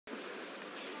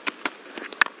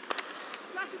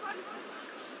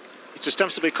It's a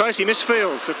stumps to be close. He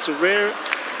misfields. That's a rare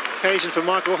occasion for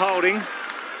Michael Holding. He'll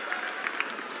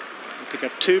pick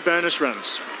up 2 bonus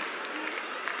runs.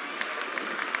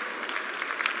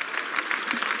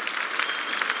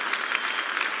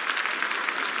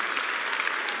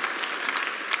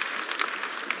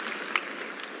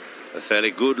 A fairly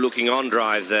good looking on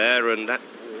drive there, and that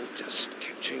ball just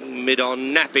catching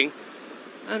mid-on, napping.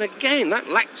 And again, that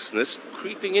laxness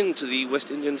creeping into the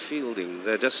West Indian fielding.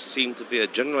 There just seemed to be a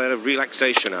general air of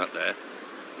relaxation out there.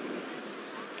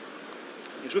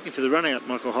 He was looking for the run out,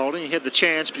 Michael Holding. He had the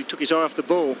chance, but he took his eye off the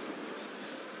ball.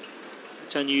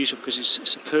 That's unusual because he's a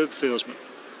superb fieldsman.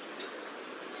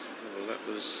 Well, that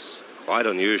was quite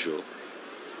unusual.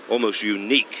 Almost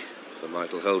unique for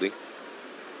Michael Holding.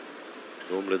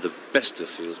 Normally the best of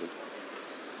fieldsmen.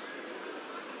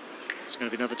 There's going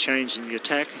to be another change in the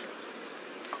attack.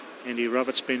 Andy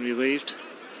Roberts been relieved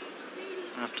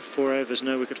after 4 overs,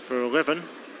 no wicket for 11.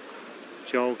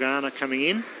 Joel Garner coming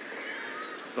in.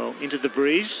 Well, into the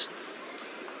breeze.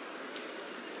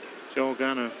 Joel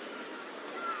Garner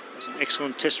has an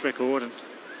excellent test record, and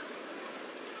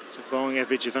it's a bowling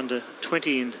average of under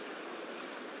 20 in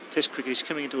test cricket. He's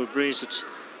coming into a breeze that's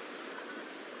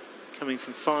coming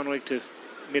from fine leg to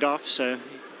mid-off, so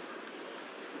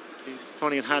he's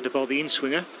finding it hard to bowl the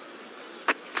in-swinger.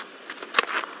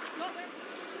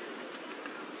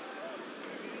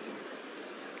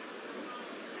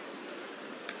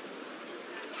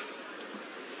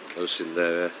 Close in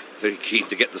there, very keen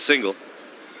to get the single.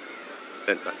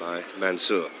 Sent back by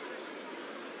Mansour.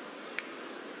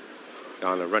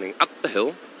 Garner running up the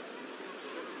hill.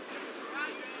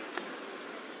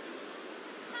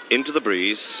 Into the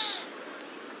breeze.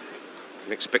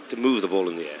 And expect to move the ball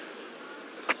in the air.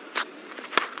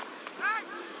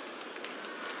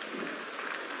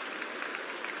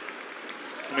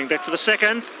 Coming back for the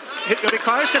second. Hit very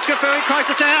close. That's got very close.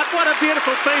 It's out. What a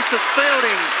beautiful piece of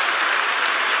fielding.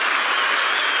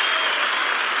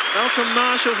 Malcolm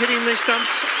Marshall hitting these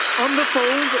stumps on the full.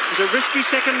 It was a risky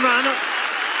second run.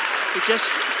 He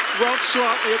just rolled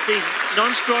slightly at the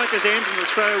non-striker's end, and the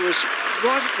throw was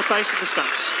right at the base of the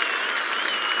stumps.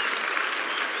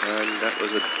 And that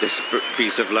was a desperate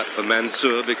piece of luck for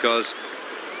Mansour, because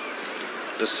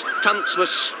the stumps were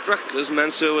struck as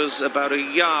Mansour was about a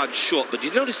yard short. But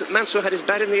you notice that Mansour had his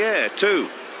bat in the air too.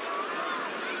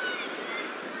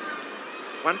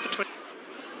 1 for 20.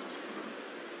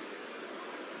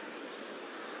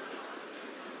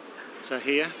 So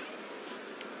here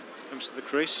comes to the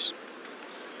crease.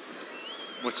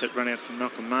 Watch that run out from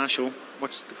Malcolm Marshall.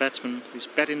 Watch the batsman with his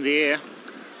bat in the air.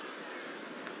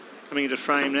 Coming into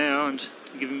frame now and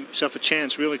give himself a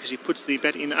chance, really, because he puts the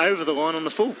bat in over the line on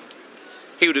the full.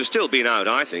 He would have still been out,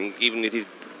 I think, even if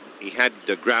he had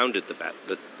grounded the bat.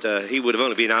 But he would have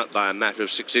only been out by a matter of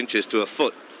 6 inches to a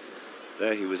foot.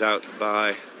 There he was out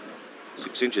by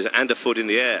 6 inches and a foot in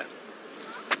the air.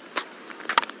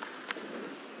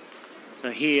 So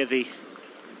here the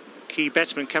key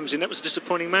batsman comes in. That was a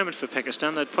disappointing moment for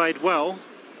Pakistan. They'd played well.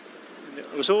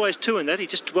 There was always 2 in that. He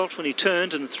just dwelt when he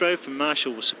turned, and the throw from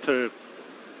Marshall was superb.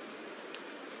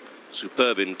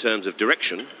 Superb in terms of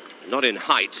direction, not in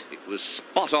height. It was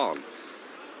spot on.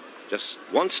 Just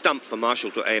one stump for Marshall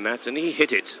to aim at, and he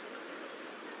hit it.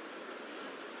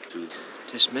 To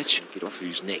Test match, get off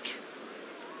his neck.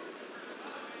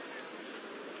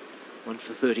 1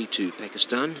 for 32,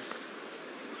 Pakistan.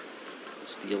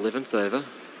 It's the 11th over.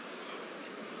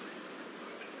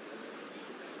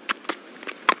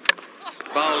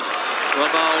 Bowled,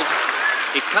 well bowled.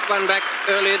 He cut one back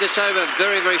earlier this over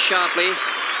very, very sharply.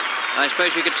 I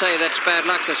suppose you could say that's bad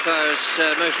luck as far as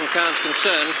Mohsin Khan's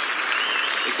concerned,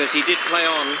 because he did play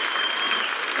on.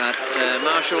 But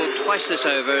Marshall, twice this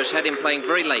over, has had him playing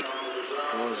very late.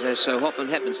 Well, as so often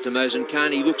happens to Mohsin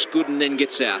Khan, he looks good and then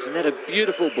gets out. And that a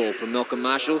beautiful ball from Malcolm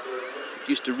Marshall.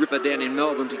 Used to rip her down in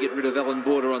Melbourne to get rid of Alan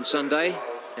Border on Sunday,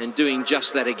 and doing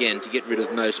just that again to get rid of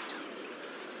Mohsin.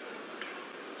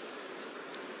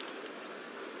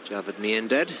 Javed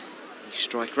Miandad, his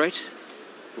strike rate,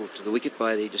 brought to the wicket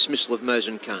by the dismissal of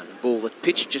Mohsin Khan. The ball that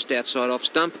pitched just outside off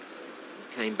stump,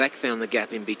 came back, found the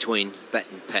gap in between bat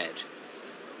and pad.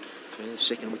 So the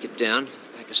second wicket down,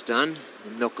 Pakistan,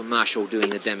 and Malcolm Marshall doing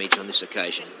the damage on this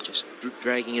occasion, just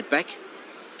dragging it back.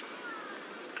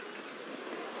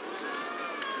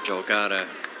 Joel Garner,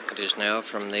 it is now,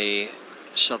 from the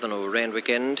southern or Randwick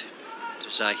end to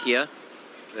Zahir,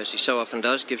 as he so often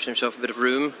does, gives himself a bit of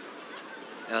room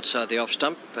outside the off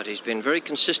stump, but he's been very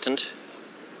consistent.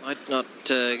 Might not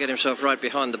get himself right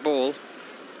behind the ball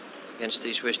against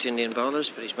these West Indian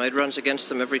bowlers, but he's made runs against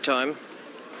them every time.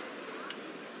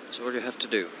 That's all you have to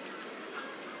do.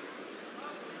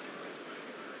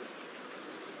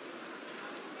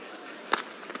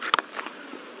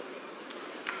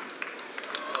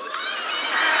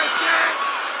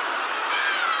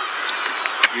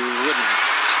 You wouldn't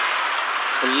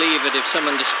believe it if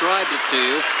someone described it to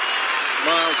you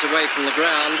miles away from the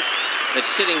ground, but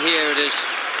sitting here it is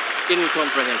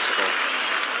incomprehensible.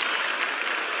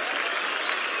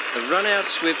 The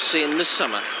run-outs we've seen this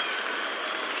summer.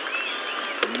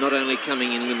 Not only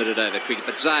coming in limited over cricket,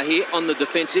 but Zahir on the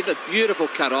defensive. A beautiful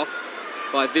cut-off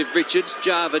by Viv Richards.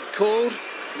 Javed called.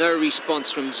 No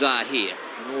response from Zahir.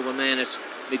 And all the man at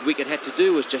mid-wicket had to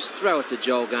do was just throw it to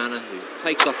Joel Garner, who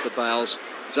takes off the bails.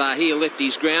 Zahir left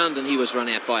his ground and he was run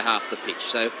out by half the pitch.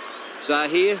 So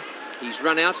Zahir, he's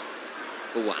run out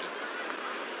for 1.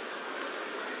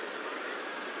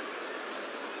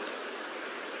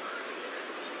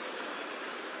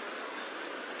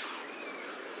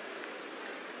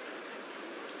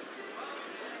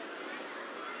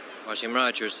 Wasim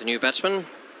Raju is the new batsman.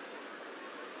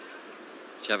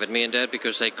 Javed Miandad,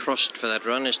 because they crossed for that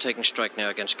run, is taking strike now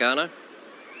against Garner.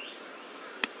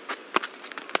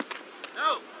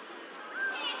 No.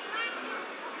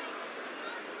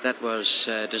 That was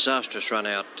a disastrous run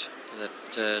out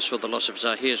that saw the loss of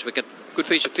Zahir's wicket. Good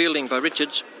piece of fielding by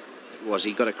Richards. It was.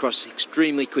 He got across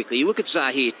extremely quickly. You look at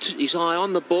Zahir, his eye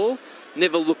on the ball,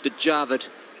 never looked at Javed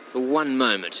for 1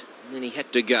 moment. And then he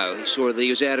had to go. He saw that he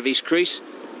was out of his crease.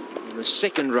 And the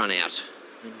second run out.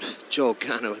 And Joel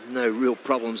Garner with no real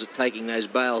problems at taking those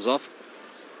bails off.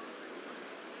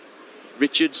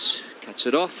 Richards cuts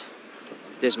it off.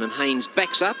 Desmond Haynes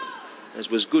backs up, as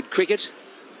was good cricket.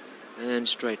 And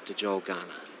straight to Joel Garner.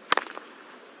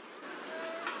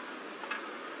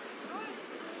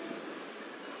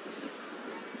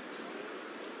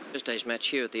 This day's match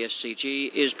here at the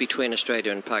SCG is between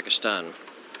Australia and Pakistan.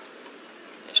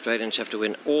 The Australians have to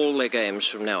win all their games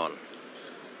from now on.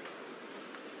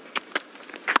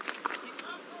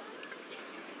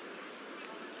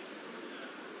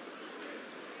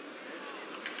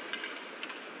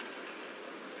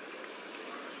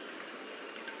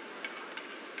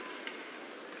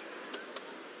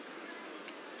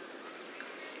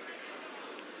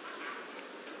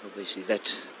 Obviously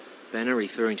that banner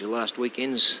referring to last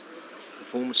weekend's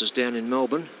performances down in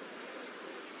Melbourne.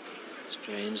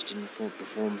 Australians didn't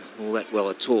perform all that well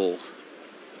at all,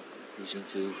 losing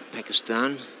to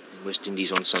Pakistan and West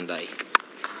Indies on Sunday.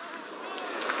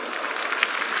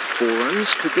 4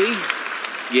 runs could be.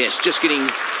 Yes, just getting...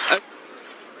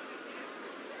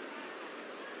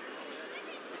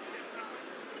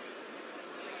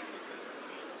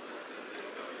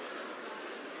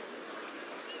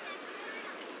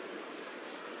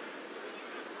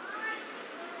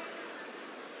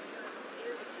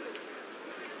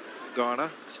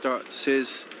 Garner starts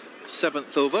his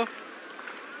 7th over.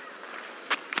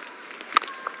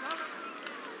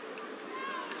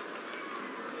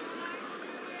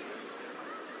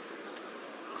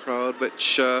 Crowd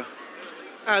which,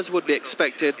 as would be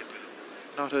expected,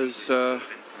 not as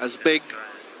big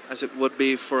as it would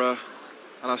be for an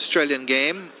Australian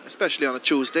game, especially on a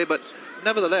Tuesday, but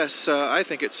nevertheless, I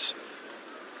think it's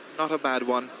not a bad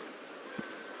one.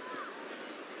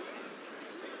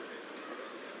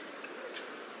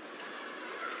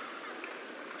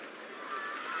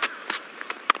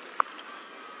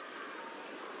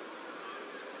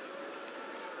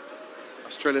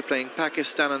 Australia playing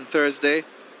Pakistan on Thursday,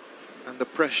 and the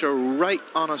pressure right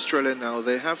on Australia now.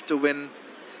 They have to win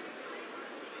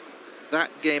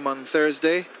that game on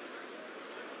Thursday. In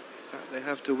fact, they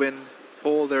have to win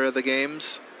all their other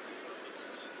games,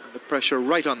 and the pressure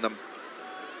right on them.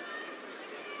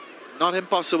 Not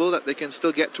impossible that they can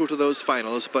still get through to those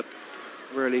finals, but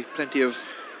really plenty of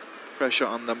pressure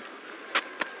on them.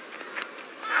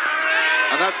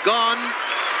 And that's gone,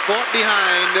 caught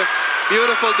behind.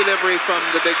 Beautiful delivery from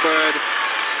the big bird.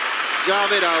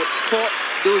 Javed out, caught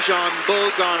Dujan,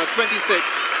 bowled Garner, 26,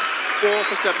 4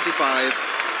 for 75.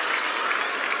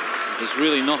 There's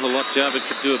really not a lot Javed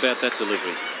could do about that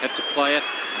delivery. Had to play it,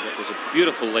 and it was a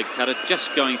beautiful leg cutter,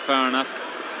 just going far enough.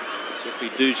 Jeffrey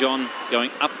Dujan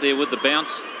going up there with the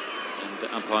bounce,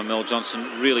 and umpire Mel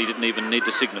Johnson really didn't even need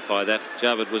to signify that.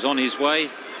 Javed was on his way,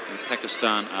 and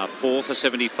Pakistan are 4 for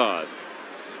 75.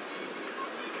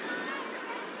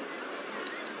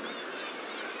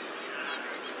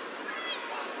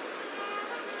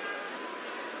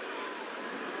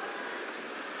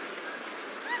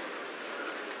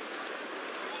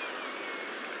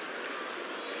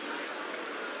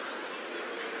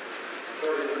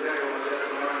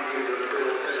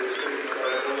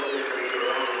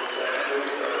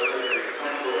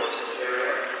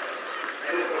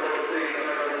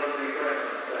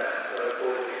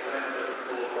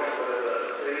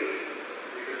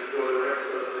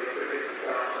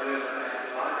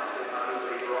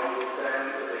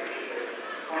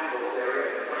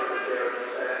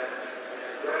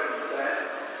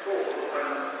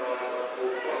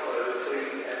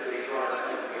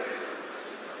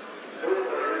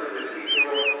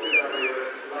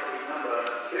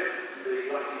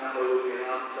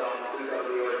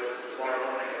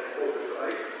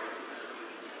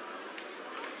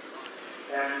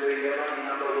 And the lucky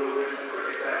number will win the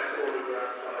cricket bat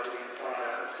autographed by the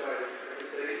entire Australian cricket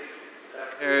team.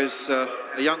 Here's a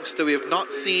youngster we have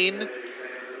not seen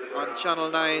on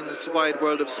Channel 9's Wide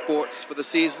World of Sports for the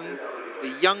season.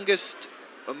 The youngest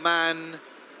man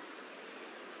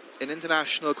in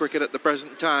international cricket at the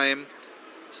present time,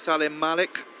 Salim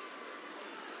Malik,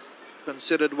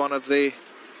 considered one of the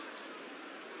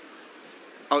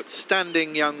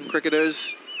outstanding young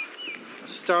cricketers, a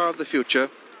star of the future.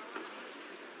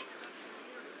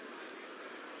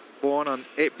 Born on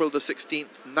April the 16th,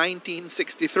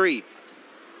 1963.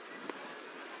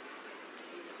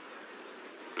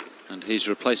 And he's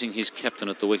replacing his captain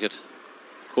at the wicket,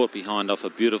 caught behind off a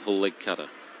beautiful leg cutter.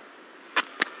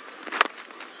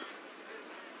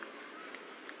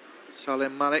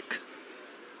 Salim Malik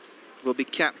will be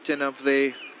captain of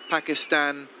the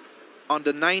Pakistan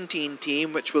under-19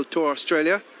 team, which will tour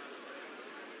Australia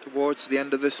towards the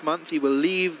end of this month. He will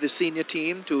leave the senior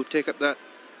team to take up that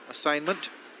assignment,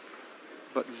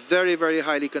 but very, very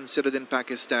highly considered in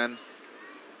Pakistan.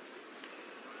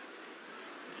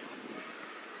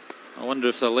 I wonder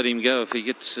if they'll let him go if he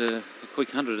gets a quick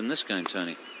 100 in this game,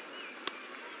 Tony.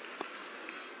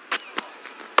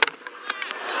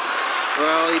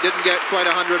 Well, he didn't get quite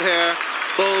 100 here.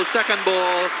 Bull, second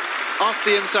ball, off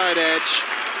the inside edge,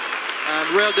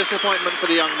 and real disappointment for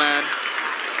the young man.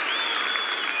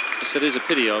 Yes, it is a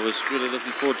pity. I was really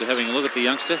looking forward to having a look at the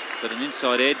youngster, but an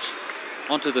inside edge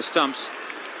onto the stumps.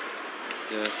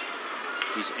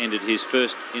 He's ended his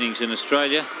first innings in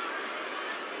Australia,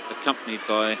 accompanied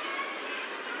by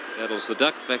Battles the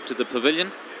Duck back to the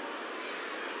pavilion.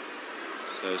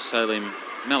 So Salim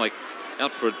Malik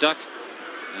out for a duck,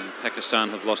 and Pakistan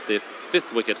have lost their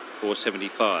 5th wicket for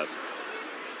 75.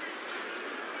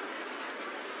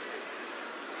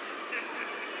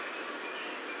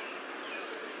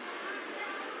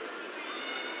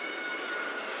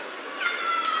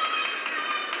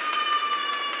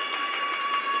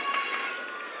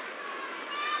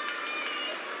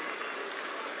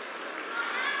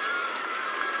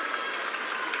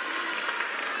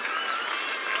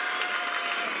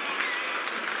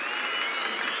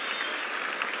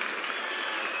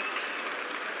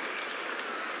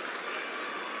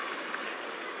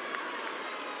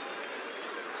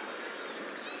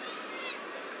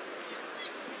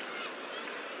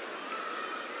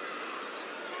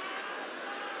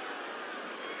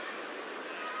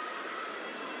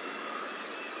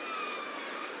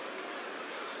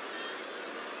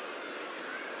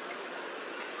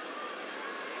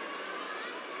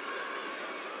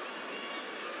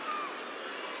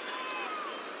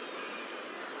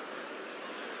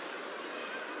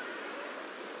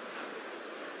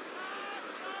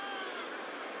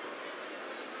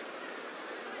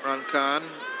 Imran Khan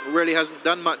really hasn't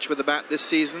done much with the bat this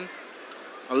season.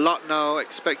 A lot now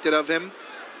expected of him.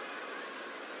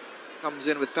 Comes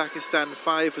in with Pakistan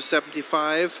 5 for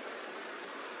 75.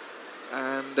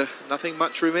 And nothing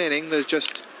much remaining. There's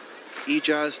just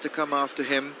Ijaz to come after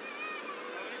him.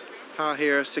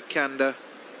 Tahir, Sikandar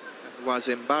and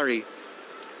Wasim Bari.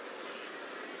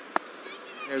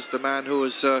 Here's the man who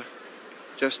has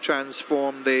just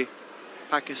transformed the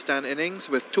Pakistan innings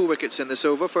with 2 wickets in this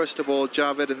over. First of all,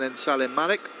 Javed and then Salim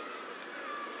Malik.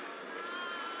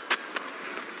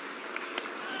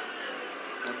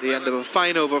 And the end of a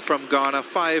fine over from Ghana,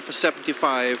 5 for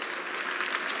 75.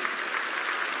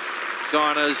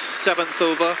 Ghana's 7th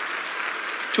over,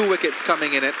 2 wickets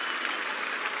coming in it.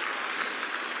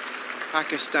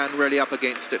 Pakistan really up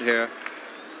against it here.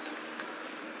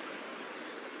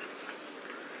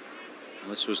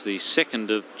 This was the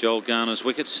second of Joel Garner's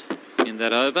wickets in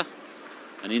that over.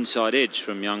 An inside edge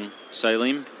from young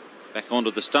Salim back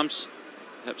onto the stumps.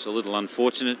 Perhaps a little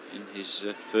unfortunate in his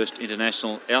first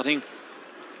international outing.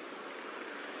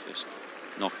 Just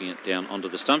knocking it down onto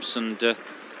the stumps, and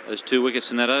those 2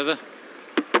 wickets in that over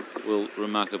will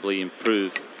remarkably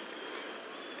improve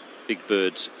Big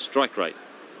Bird's strike rate.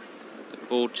 The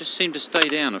ball just seemed to stay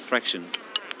down a fraction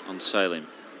on Salim.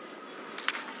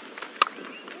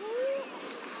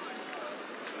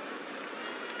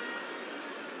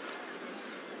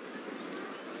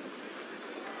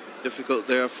 Difficult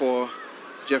there for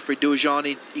Jeffrey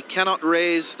Dujon. He cannot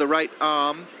raise the right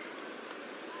arm.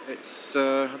 It's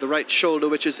the right shoulder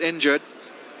which is injured.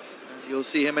 And you'll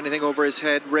see him anything over his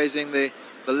head raising the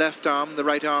left arm. The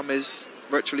right arm is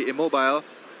virtually immobile.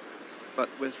 But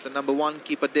with the #1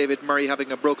 keeper David Murray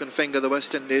having a broken finger, the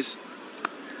West Indies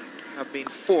have been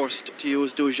forced to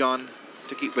use Dujon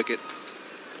to keep wicket.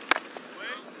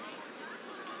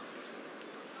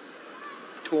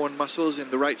 Torn muscles in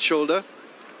the right shoulder,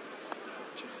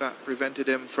 which in fact prevented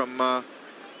him from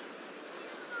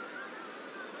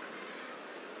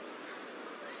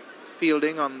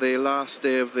fielding on the last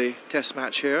day of the test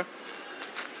match here.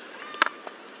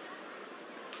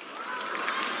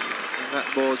 And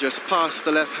that ball just passed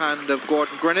the left hand of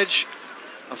Gordon Greenidge,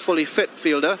 a fully fit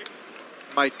fielder.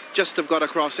 Might just have got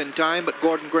across in time, but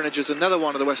Gordon Greenidge is another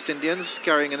one of the West Indians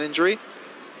carrying an injury.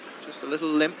 Just a little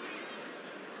limp.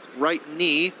 His right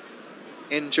knee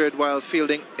injured while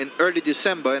fielding in early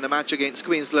December in a match against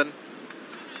Queensland.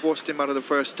 Forced him out of the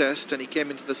first test, and he came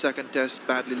into the second test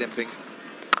badly limping.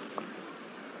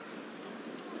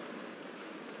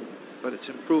 But it's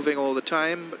improving all the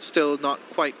time, but still not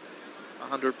quite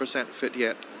 100% fit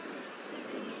yet.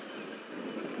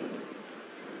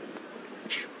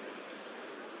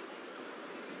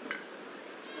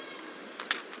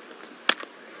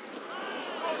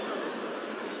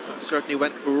 Certainly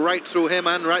went right through him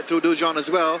and right through Dujon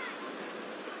as well.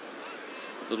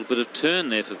 A little bit of turn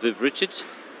there for Viv Richards.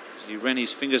 He ran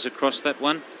his fingers across that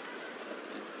one.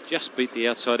 Just beat the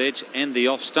outside edge and the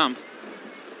off stump.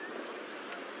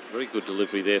 Very good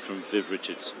delivery there from Viv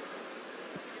Richards.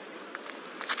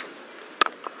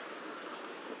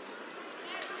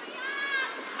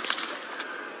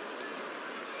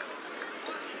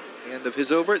 The end of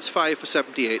his over, it's 5 for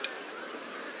 78.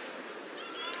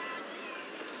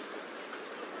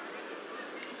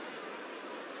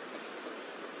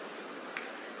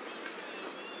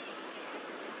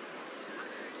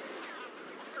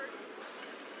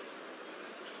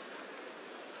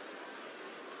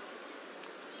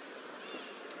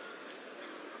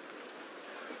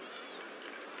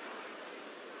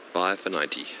 For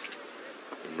 90.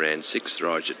 Imran 6,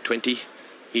 Raj at 20.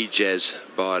 Ijaz,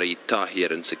 Bari,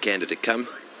 Tahir and Sikandar to come.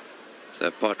 So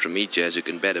apart from Ijaz, who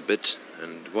can bat a bit,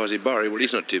 and Wazi Bari, well,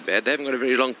 he's not too bad. They haven't got a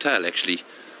very long tail, actually,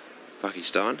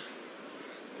 Pakistan.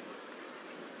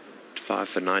 5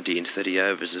 for 90 in 30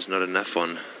 overs is not enough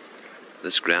on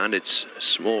this ground. It's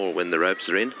small when the ropes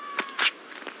are in.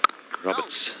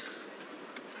 Roberts.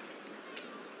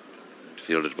 And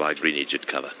fielded by Greenidge at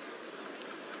cover.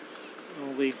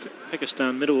 Well, the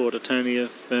Pakistan middle order, Tony,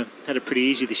 have had it pretty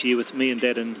easy this year with me and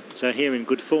Dad and Zahir in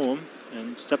good form,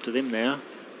 and it's up to them now,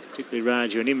 particularly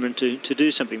Raja and Imran, to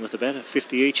do something with the bat.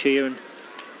 50 each here, and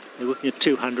they're looking at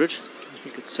 200. I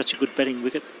think it's such a good batting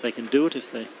wicket, they can do it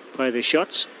if they play their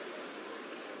shots.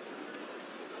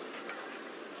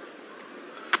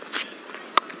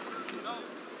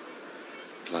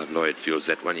 Clive Lloyd feels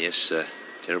that one, yes.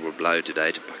 Terrible blow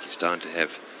today to Pakistan to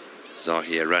have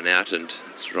Zahir run out, and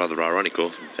it's rather ironical,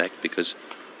 in fact, because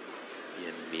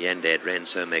he and Dad ran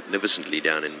so magnificently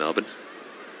down in Melbourne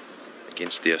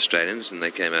against the Australians, and they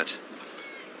came out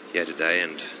here today,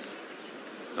 and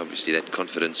obviously that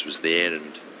confidence was there,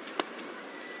 and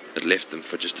it left them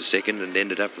for just a second and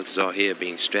ended up with Zahir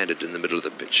being stranded in the middle of the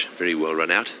pitch. Very well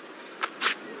run out.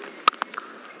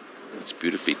 It's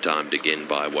beautifully timed again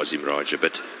by Wasim Raja,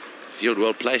 but field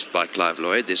well placed by Clive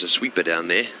Lloyd. There's a sweeper down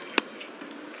there.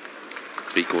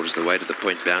 3/4 of the way to the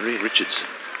point boundary. Richards.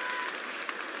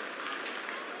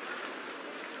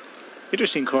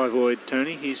 Interesting, Clive Lloyd,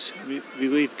 Tony. He's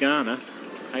relieved Garner,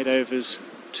 8 overs,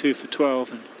 2 for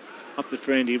 12, and up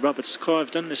for Andy Roberts.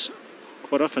 Clive done this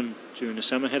quite often during the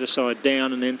summer, had a side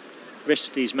down and then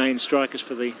rested his main strikers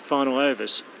for the final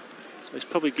overs. So he's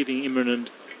probably giving Imran and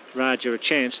Raja a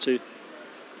chance to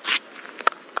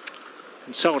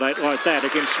consolidate like that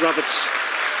against Roberts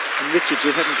and Richards,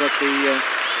 who haven't got the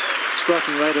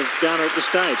striking rate of Garner at this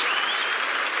stage.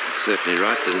 That's certainly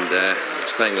right, and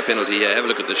he's paying the penalty here. Have a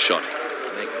look at this shot.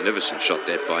 Magnificent shot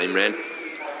that by Imran.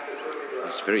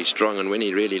 He's very strong, and when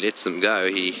he really lets them go,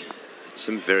 he hits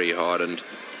them very hard, and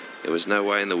there was no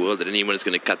way in the world that anyone is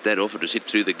going to cut that off. It was hit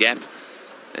through the gap,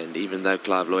 and even though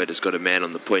Clive Lloyd has got a man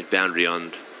on the point boundary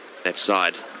on that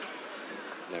side,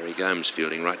 Larry Gomes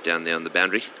fielding right down there on the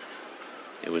boundary,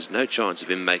 there was no chance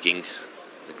of him making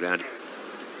the ground.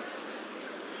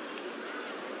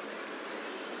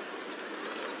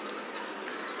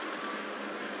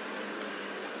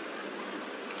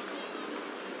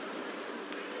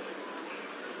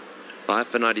 Five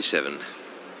for 97.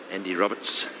 Andy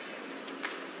Roberts.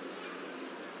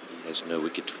 He has no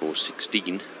wicket for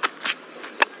 16.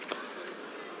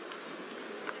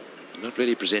 Not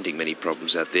really presenting many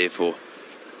problems out there for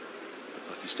the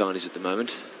Pakistanis at the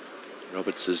moment.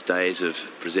 Roberts' days of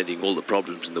presenting all the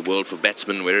problems in the world for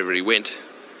batsmen wherever he went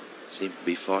seemed to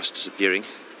be fast disappearing.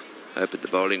 Opened the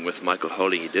bowling with Michael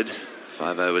Holding, he did.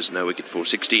 5 overs, no wicket for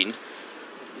 16.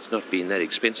 It's not been that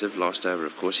expensive. Last over,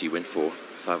 of course, he went for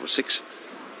 5 or 6.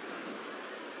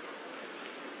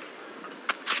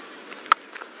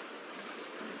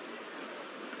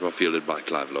 Well fielded by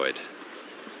Clive Lloyd.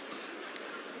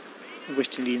 The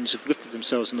West Indians have lifted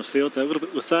themselves in the field. They're a little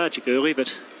bit lethargic early,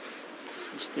 but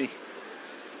since the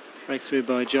Breakthrough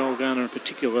by Joel Garner in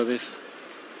particular. They've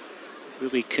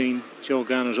really keen. Joel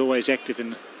Garner's always active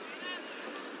in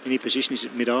any position. He's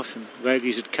at mid-off, and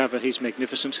Wogie's at cover. He's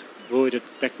magnificent. Lloyd at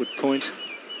backward point.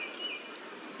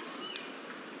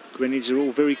 Greenwich are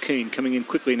all very keen, coming in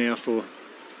quickly now for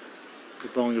the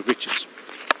bowling of Richards.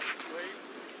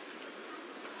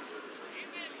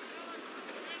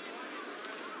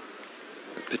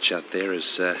 The pitch out there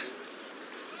is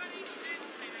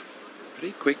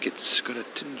pretty quick. It's got a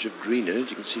tinge of green in it.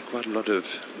 You can see quite a lot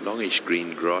of longish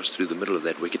green grass through the middle of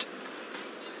that wicket.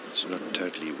 It's not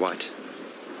totally white.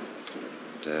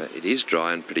 And, it is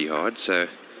dry and pretty hard, so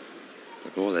the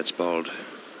ball that's bowled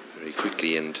very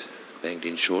quickly and banged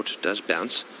in short does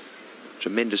bounce.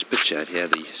 Tremendous pitch out here,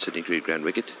 the Sydney Cricket Ground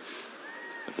wicket.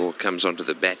 The ball comes onto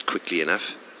the bat quickly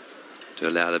enough to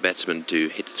allow the batsman to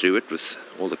hit through it with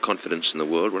all the confidence in the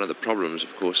world. One of the problems,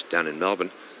 of course, down in Melbourne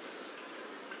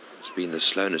has been the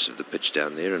slowness of the pitch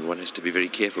down there, and one has to be very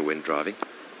careful when driving,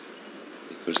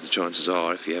 because the chances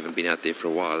are, if you haven't been out there for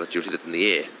a while, that you'll hit it in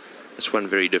the air. This one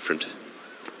very different.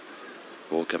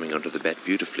 Ball coming onto the bat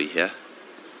beautifully here.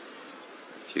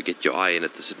 If you get your eye in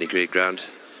at the Sydney Cricket Ground,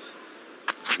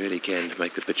 it really can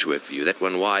make the pitch work for you. That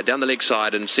one wide, down the leg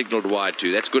side and signalled wide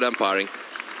too. That's good umpiring.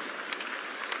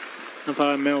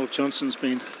 Umpire Mel Johnson's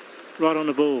been right on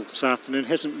the ball this afternoon,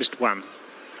 hasn't missed one.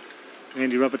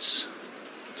 Andy Roberts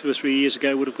 2 or 3 years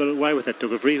ago would have got away with that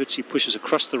delivery, which he pushes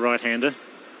across the right-hander.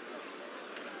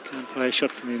 Can't play a shot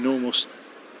from the normal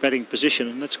batting position,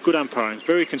 and that's good umpiring,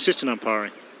 very consistent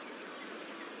umpiring.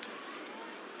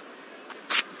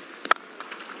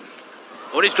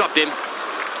 Oh, he's dropped him.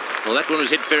 Well, that one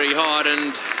was hit very hard,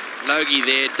 and Logie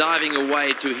there diving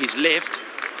away to his left.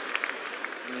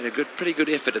 Made a pretty good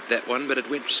effort at that one, but it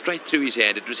went straight through his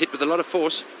hand. It was hit with a lot of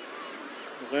force.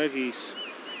 Logie's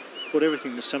caught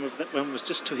everything this summer, but that one was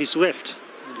just to his left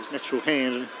with his natural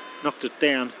hand and knocked it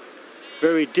down.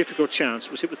 Very difficult chance.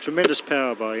 It was hit with tremendous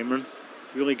power by Imran.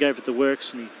 He really gave it the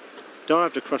works, and he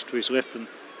dived across to his left and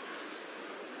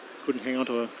couldn't hang on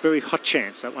to a very hot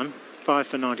chance, that one. 5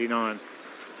 for 99.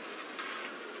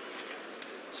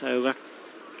 So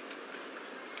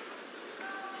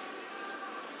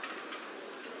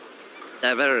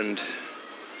Over, and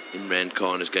Imran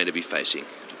Khan is going to be facing.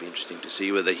 It'll be interesting to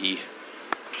see whether he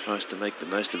tries to make the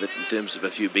most of it in terms of a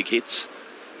few big hits.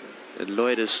 And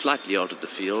Lloyd has slightly altered the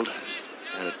field.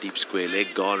 Down a deep square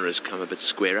leg. Garner has come a bit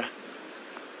squarer.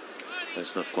 So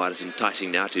it's not quite as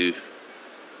enticing now to get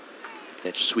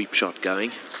that sweep shot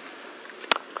going.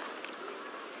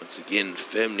 Once again,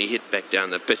 firmly hit back down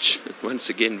the pitch. Once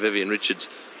again, Vivian Richards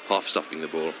half stopping the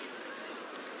ball.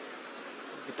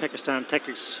 the Pakistan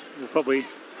tactics will probably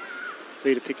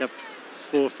be to pick up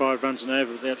 4 or 5 runs and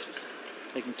over without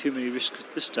taking too many risks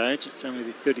at this stage. It's only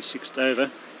the 36th over,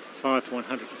 5 for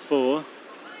 104.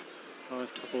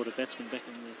 5 top order batsmen back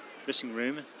in the dressing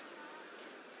room.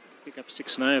 Pick up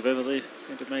 6 and over, but they're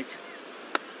going to make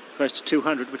close to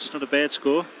 200, which is not a bad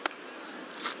score.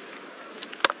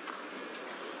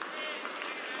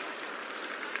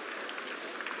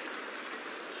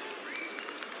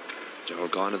 Joel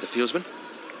Garner, the fieldsman.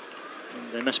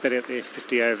 And they must bat out their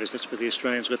 50 overs. That's where the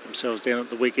Australians let themselves down at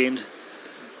the weekend.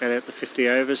 Bat out the 50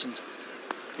 overs, and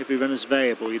every run is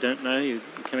valuable. You don't know. You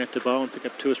come out to bowl and pick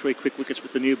up 2 or 3 quick wickets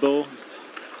with the new ball.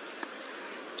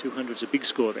 200's a big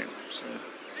score then. So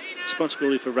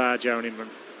responsibility for Raja and Imran.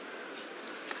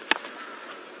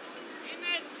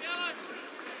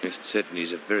 Yes, it certainly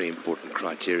is a very important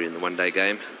criteria in the one-day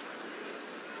game.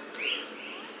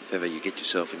 If ever you get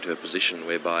yourself into a position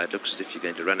whereby it looks as if you're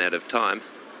going to run out of time,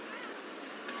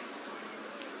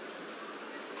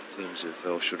 in terms of,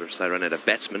 or should I say, run out of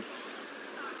batsmen,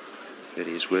 it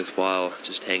is worthwhile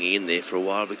just hanging in there for a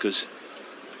while, because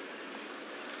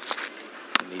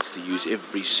it needs to use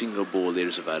every single ball there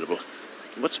is available.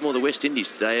 And what's more, the West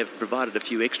Indies today have provided a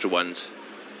few extra ones.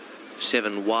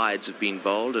 7 wides have been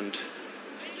bowled and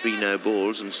 3 no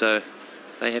balls, and so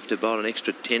they have to bowl an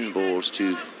extra 10 balls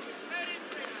to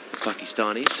the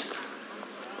Pakistanis.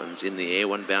 One's in the air,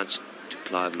 1 bounce to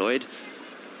Clive Lloyd.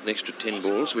 An extra 10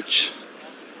 balls, which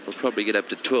will probably get up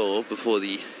to 12 before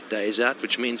the day is out,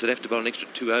 which means they'll have to bowl an extra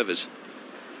 2 overs.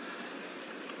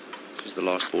 This is the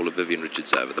last ball of Vivian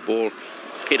Richards over. The ball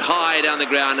hit high down the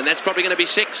ground, and that's probably going to be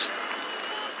 6.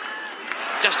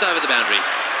 Just over the boundary.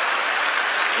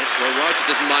 Yes, well, Roger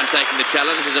doesn't mind taking the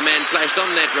challenge. There's a man placed on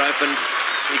that rope, and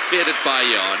he cleared it by a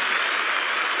yard.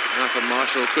 Malcolm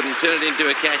Marshall couldn't turn it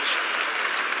into a catch.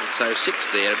 And so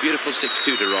 6 there, a beautiful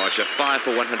 6-2 to Raja, 5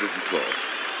 for 112.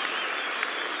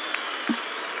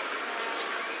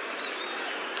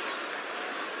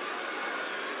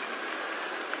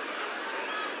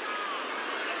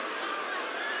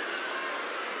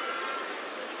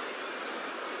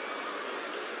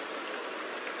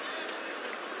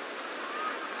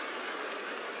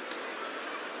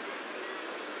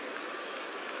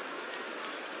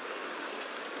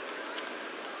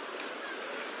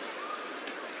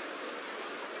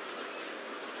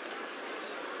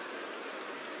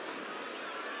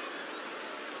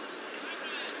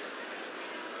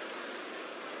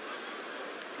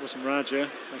 Wasm Raja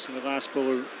placing the last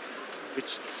ball of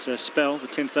Richard's spell, the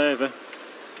 10th over.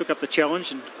 Took up the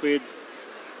challenge and cleared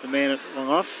the man at long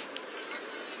off.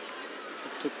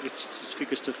 It took Richards'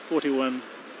 figures to 41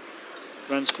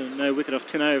 runs for no wicket off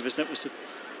 10 overs. That was a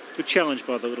good challenge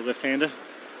by the little left-hander.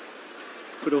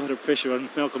 Put a lot of pressure on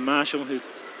Malcolm Marshall, who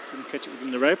couldn't catch it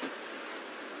within the rope.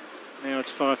 Now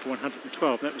it's 5 for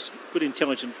 112. That was good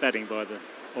intelligent batting by the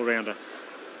all-rounder.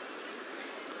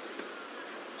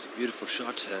 It's a beautiful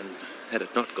shot, and had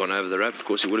it not gone over the rope, of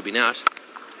course, it would have been out.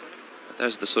 But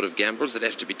those are the sort of gambles that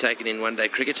have to be taken in one-day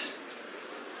cricket.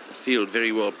 The field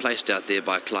very well placed out there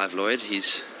by Clive Lloyd.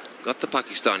 He's got the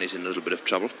Pakistanis in a little bit of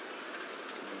trouble.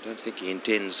 I don't think he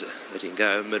intends letting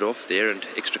go mid-off there and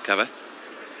extra cover.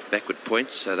 Backward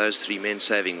point, so those 3 men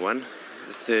saving one.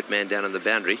 The 3rd man down on the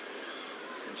boundary.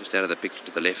 And just out of the picture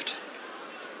to the left.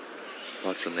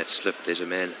 Apart from that slip, there's a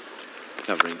man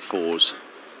covering 4s.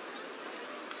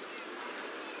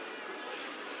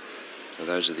 So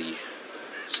those are the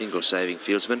single saving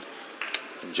fieldsmen.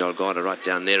 And Joel Garner right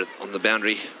down there on the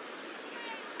boundary,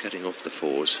 cutting off the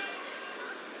 4s.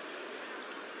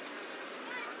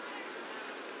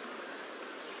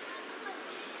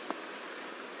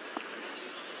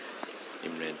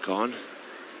 Imran Khan,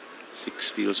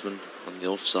 6 fieldsmen on the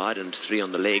offside and 3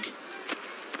 on the leg.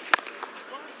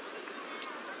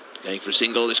 Going for a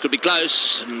single, this could be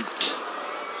close, and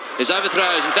there's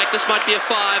overthrows. In fact, this might be a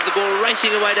 5, the ball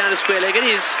racing away down a square leg. It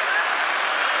is.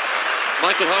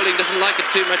 Michael Holding doesn't like it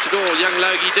too much at all. Young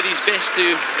Logie did his best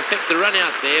to affect the run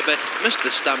out there, but missed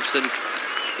the stumps, and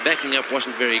the backing up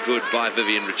wasn't very good by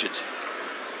Vivian Richards.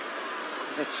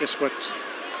 That's just what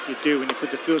you do when you put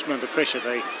the fieldsmen under pressure.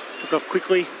 They took off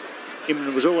quickly.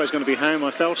 Imran was always going to be home, I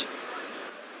felt.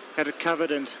 Had it covered,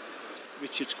 and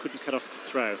Richards couldn't cut off the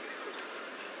throw.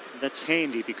 And that's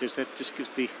handy because that just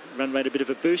gives the run rate a bit of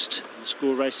a boost. The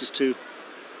score races to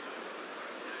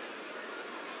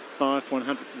 5 for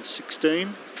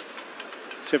 116.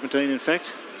 17 in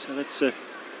fact. So that's starting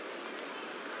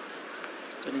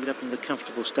to get up in the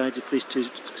comfortable stage if these two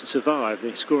can survive.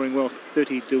 They're scoring well,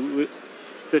 30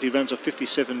 runs off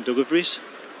 57 deliveries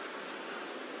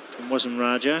from Wasm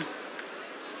Raja.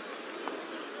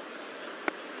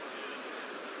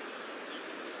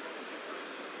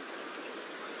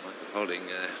 Holding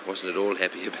wasn't at all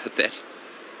happy about that.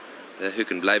 Who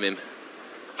can blame him?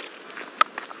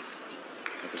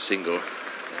 With a single down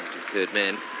to 3rd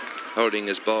man. Holding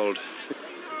is bowled.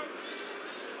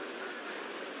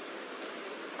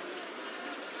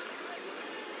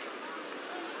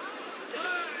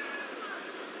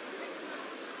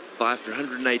 Five for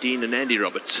 118, and Andy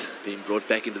Roberts being brought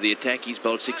back into the attack. He's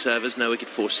bowled 6 overs, no wicket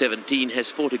for 17, has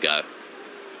 4 to go.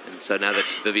 And so now that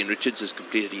Vivian Richards has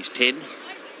completed his 10,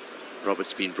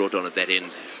 Roberts been brought on at that end,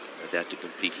 no doubt to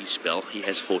complete his spell. He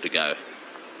has 4 to go.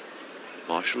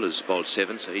 Marshall has bowled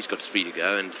 7, so he's got 3 to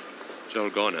go, and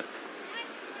Joel Garner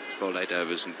has bowled 8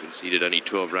 overs and conceded only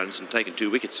 12 runs and taken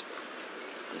 2 wickets.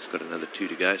 He's got another 2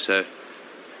 to go, so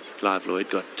Clive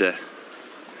Lloyd got the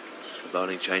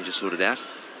bowling changes sorted out.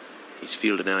 His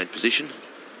fielder now in position,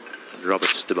 and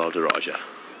Roberts to bowl to Raja.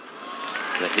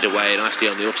 That hit away nicely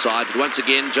on the offside, but once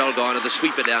again Joel Garner, the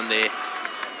sweeper down there,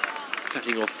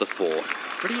 cutting off the 4.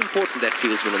 Pretty important, that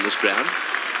fieldsman on this ground.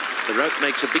 The rope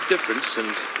makes a big difference, and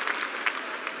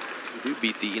if you do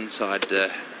beat the inside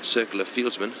circle of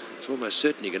fieldsmen, it's almost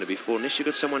certainly going to be 4 unless you've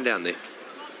got someone down there.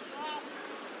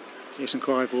 Yes, and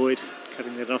Clive Lloyd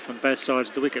cutting that off on both sides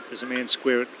of the wicket. There's a man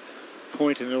square at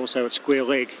point and also at square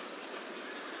leg.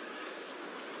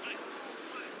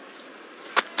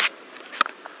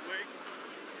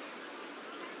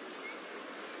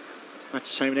 Much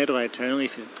the same in Adelaide, Tony.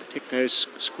 If you protect those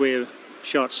square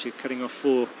shots, you're cutting off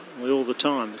 4 all the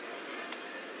time.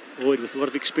 Lloyd, with a lot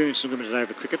of experience in limited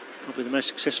over cricket, probably the most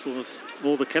successful of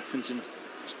all the captains in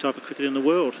this type of cricket in the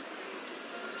world.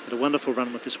 Had a wonderful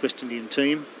run with this West Indian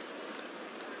team,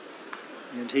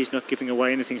 and he's not giving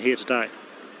away anything here today.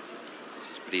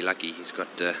 He's pretty lucky. He's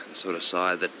got the sort of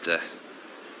side that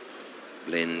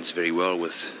blends very well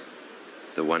with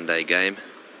the one-day game.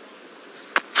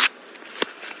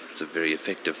 Of very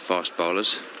effective fast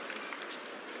bowlers,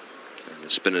 and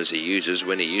the spinners he uses,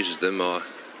 when he uses them, are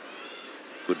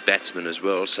good batsmen as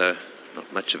well, so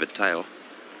not much of a tail.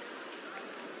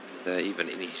 And even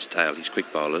in his tail, he's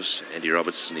quick bowlers. Andy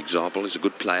Roberts is an example. He's a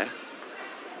good player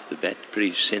with the bat,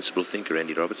 pretty sensible thinker,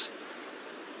 Andy Roberts.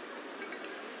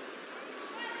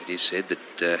 It is said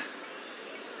that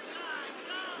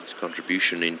his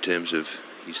contribution in terms of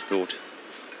his thought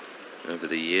over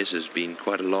the years has been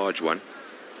quite a large one.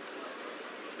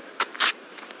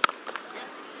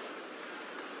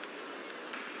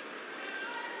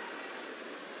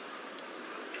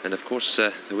 And of course,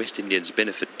 the West Indians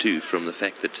benefit too from the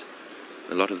fact that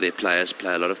a lot of their players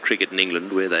play a lot of cricket in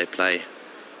England, where they play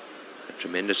a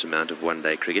tremendous amount of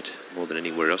one-day cricket, more than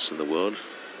anywhere else in the world.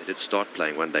 They did start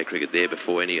playing one-day cricket there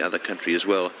before any other country as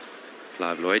well.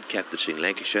 Clive Lloyd, captain in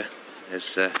Lancashire,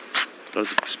 has a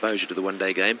lot of exposure to the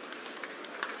one-day game.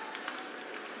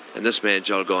 And this man,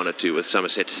 Joel Garner too, with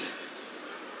Somerset,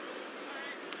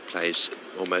 plays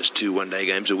almost 2 one-day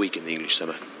games a week in the English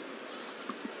summer.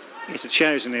 Yes, it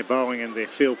shows in their bowling and their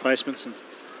field placements, and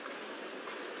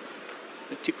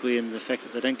particularly in the fact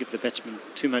that they don't give the batsmen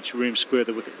too much room to square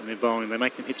the wicket when they're bowling. They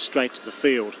make them hit straight to the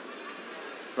field.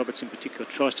 Roberts in particular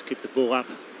tries to keep the ball up.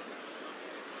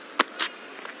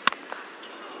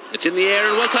 It's in the air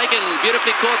and well taken.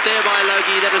 Beautifully caught there by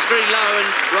Logie. That was very low, and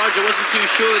Roger wasn't too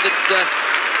sure that the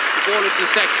ball had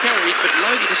in fact carried, but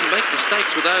Logie doesn't make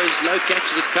mistakes with those low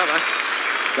catches at cover.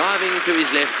 Diving to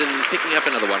his left and picking up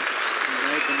another one. He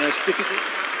made the most difficult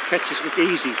catches look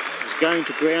easy. He was going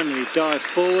to ground and he dived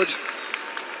forward.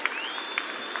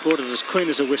 Caught it as clean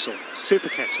as a whistle. Super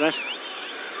catch, that.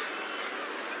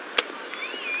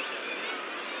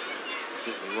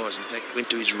 Certainly was. In fact, went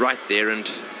to his right there and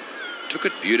took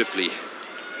it beautifully.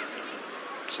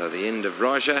 So the end of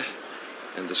Raja,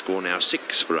 and the score now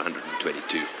 6 for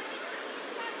 122.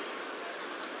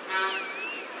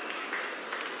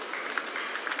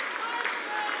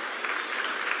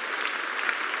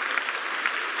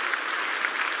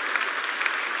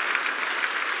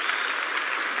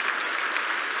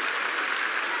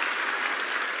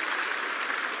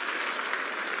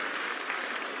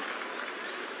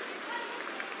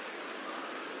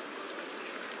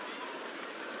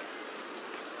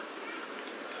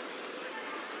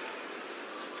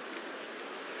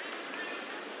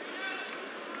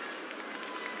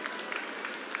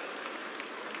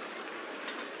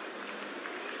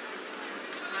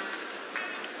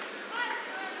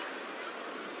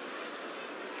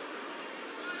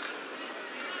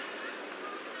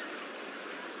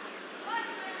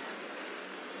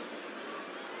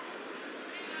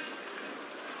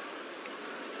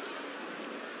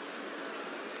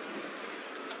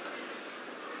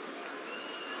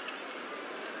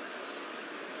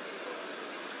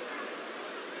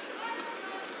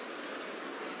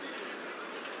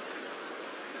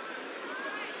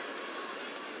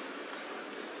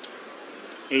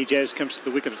 INDIES comes to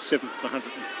the wicket at 7 for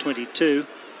 122.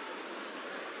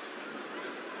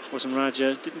 Wasn't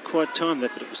Raja, didn't quite time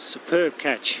that, but it was a superb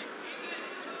catch.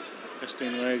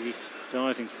 Justine Logie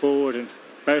diving forward and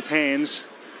both hands.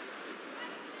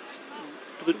 Just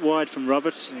a little bit wide from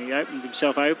Roberts, and he opened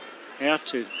himself out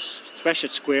to thrash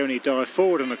it square, and he dived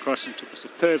forward and across and took a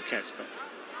superb catch. That.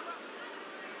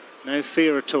 No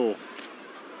fear at all.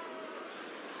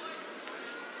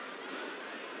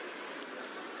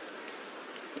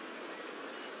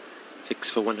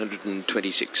 For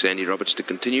 126, Andy Roberts to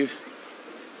continue.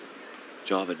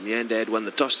 Javed Miandad won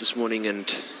the toss this morning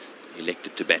and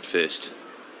elected to bat first.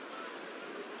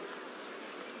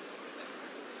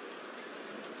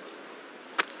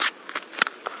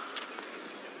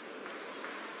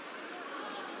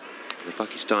 The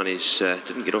Pakistanis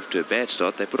didn't get off to a bad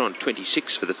start. They put on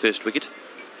 26 for the first wicket,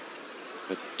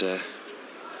 but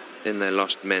then they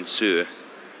lost Mansoor.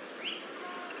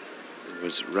 It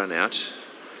was run out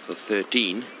for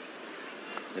 13.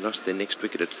 They lost their next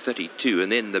wicket at 32,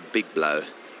 and then the big blow.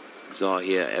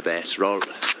 Zahir Abbas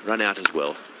run out as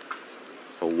well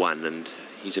for 1, and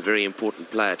he's a very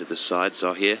important player to the side,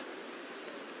 Zahir.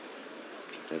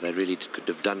 They really could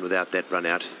have done without that run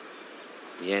out.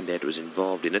 Miandad was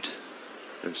involved in it,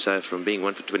 and so from being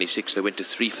 1 for 26 they went to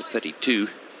 3 for 32,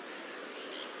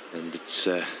 and it's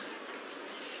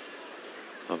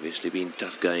obviously been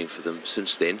tough going for them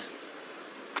since then.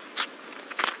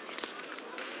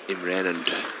 Imran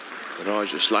and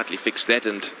Raj have slightly fixed that,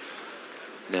 and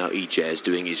now INDIES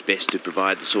doing his best to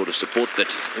provide the sort of support that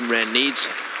Imran needs.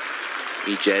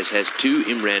 INDIES has 2,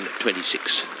 Imran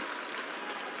 26.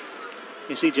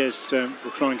 Yes, INDIES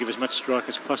will try and give as much strike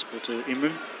as possible to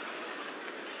Imran.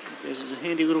 INDIES is a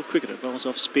handy little cricketer, bowls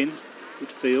off spin,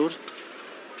 good field.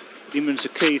 But Imran's a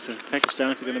key for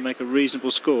Pakistan if they're going to make a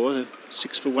reasonable score. They're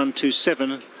 6 for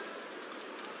 127.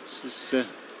 This is the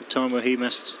time where he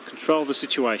must control the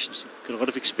situation. He's got a lot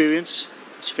of experience.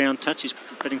 He's found touch. He's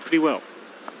batting pretty well.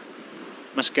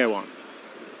 Must go on.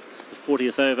 It's the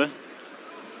 40th over.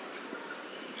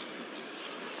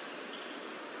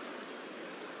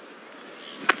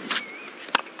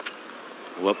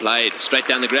 Well played, straight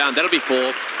down the ground. That'll be 4.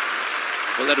 Well,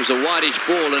 that was a wideish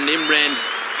ball, and Imran,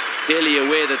 clearly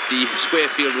aware that the square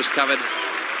field was covered,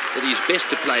 that he's best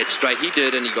to play it straight. He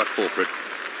did, and he got 4 for it.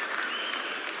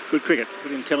 Good cricket,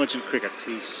 good intelligent cricket.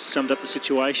 He's summed up the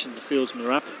situation. The fieldsmen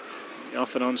are up,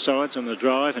 off and on sides on the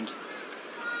drive, and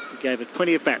he gave it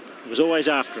plenty of bat. He was always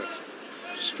after it.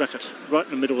 Struck it right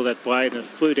in the middle of that blade, and it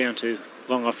flew down to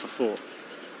long off for 4.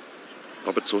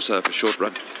 Roberts also for short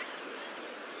run.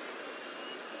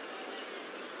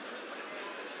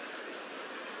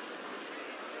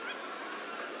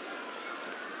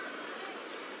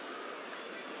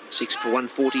 Six for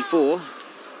 144.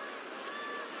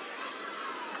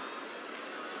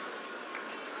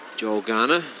 Joel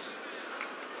Garner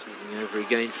taking over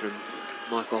again from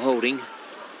Michael Holding.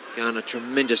 Garner,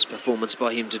 tremendous performance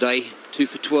by him today. 2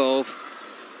 for 12,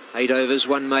 8 overs,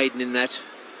 1 maiden in that.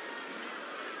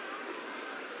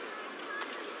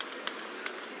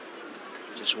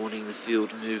 Just wanting the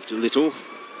field moved a little.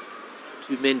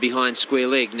 2 men behind square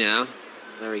leg now.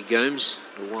 Larry Gomes,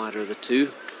 the wider of the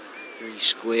two, very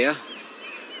square.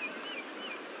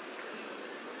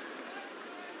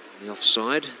 The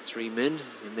offside, 3 men.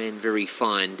 A man very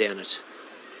fine down at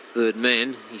third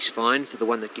man. He's fine for the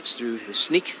one that gets through the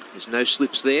snick. There's no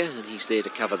slips there, and he's there to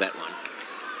cover that one.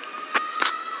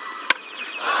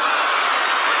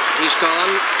 He's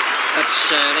gone.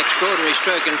 That's an extraordinary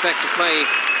stroke, in fact, to play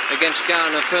against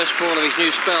Garner. First ball of his new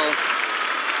spell.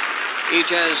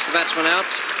 Ijaz, the batsman, out.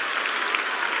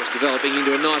 Just developing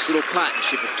into a nice little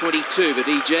partnership of 22, but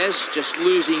Ijaz just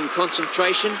losing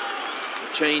concentration.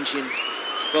 A change in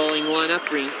bowling lineup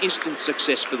bringing instant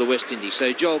success for the West Indies.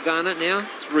 So Joel Garner now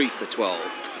 3 for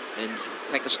 12, and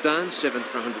Pakistan 7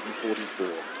 for 144.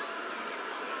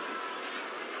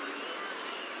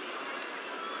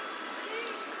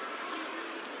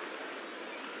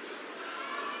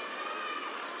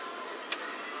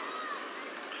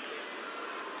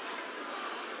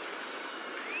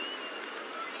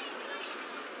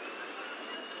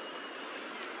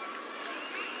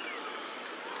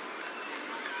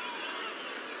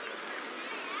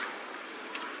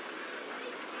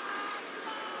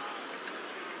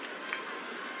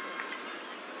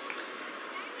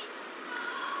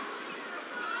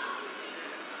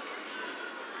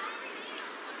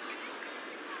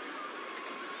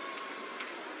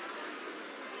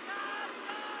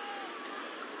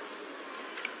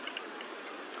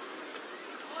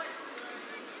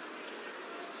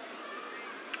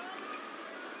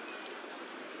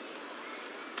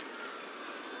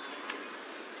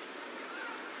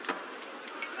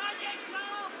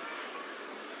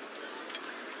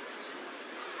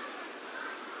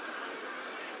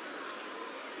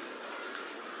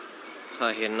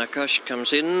 Tahir Nakash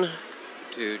comes in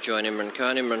to join Imran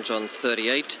Khan. Imran's on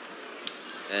 38.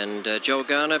 And Joel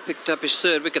Garner picked up his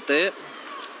 3rd wicket there.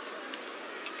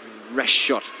 Rash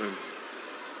shot from the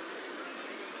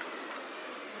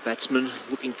batsman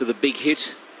looking for the big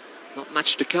hit. Not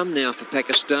much to come now for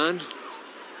Pakistan.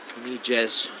 And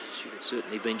Ijaz should have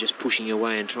certainly been just pushing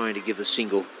away and trying to give the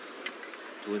single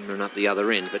to Imran up the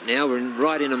other end. But now we're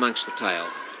right in amongst the tail.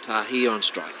 Tahir on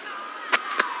strike.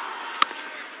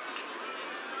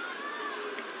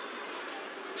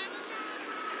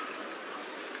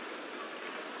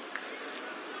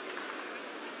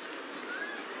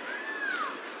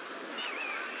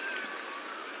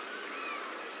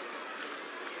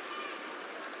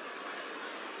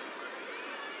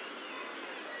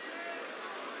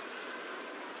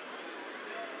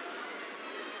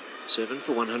 Seven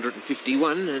for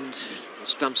 151, and the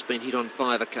stump's been hit on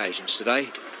 5 occasions today.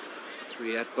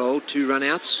 3 out bowled, 2 run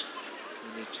outs.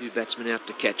 Only 2 batsmen out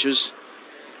to catches.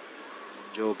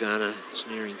 And Joel Garner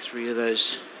snaring 3 of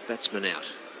those batsmen out.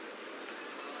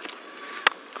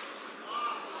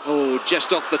 Oh,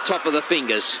 just off the top of the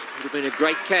fingers. Would have been a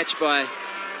great catch by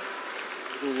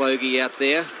little Logie out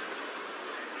there.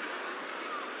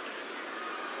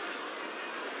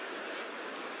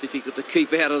 Difficult to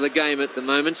keep out of the game at the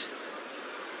moment.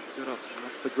 Got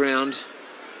off the ground.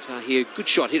 Tahir, good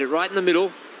shot, hit it right in the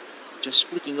middle. Just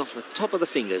flicking off the top of the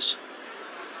fingers.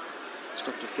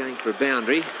 Stopped it going for a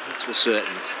boundary, that's for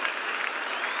certain.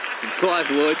 And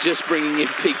Clive Lloyd just bringing in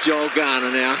big Joel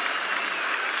Garner now.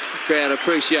 The crowd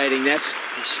appreciating that.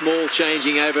 The small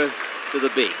changing over to the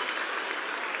big.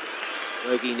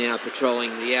 Logie now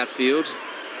patrolling the outfield.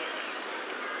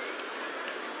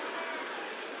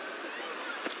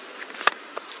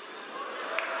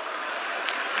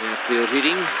 Outfield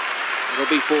hitting, it'll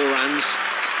be 4 runs,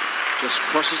 just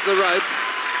crosses the rope.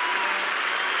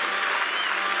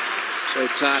 So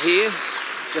Tahir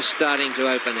just starting to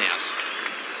open out.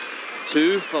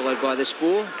 2 followed by this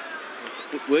 4.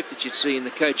 Footwork that you'd see in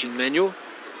the coaching manual,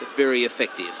 but very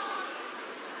effective.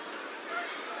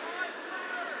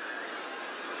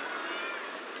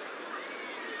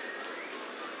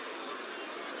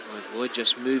 Lloyd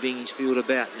just moving his field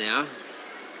about now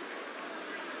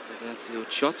with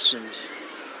outfield shots, and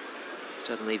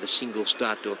suddenly the singles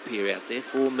start to appear out there.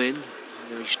 4 men in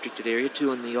the restricted area,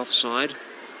 2 on the offside,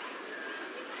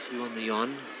 2 on the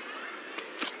on.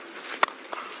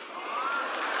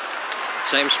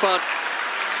 Same spot.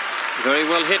 Very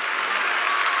well hit.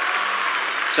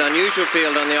 It's an unusual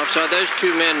field on the offside. Those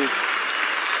 2 men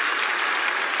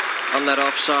on that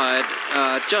offside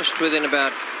just within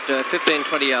about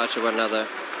 15-20 yards of one another.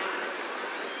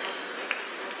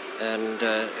 And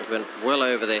it went well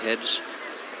over their heads.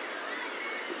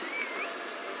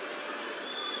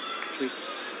 Trick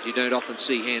you don't often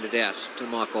see handed out to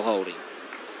Michael Holding.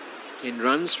 10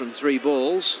 runs from 3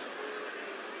 balls.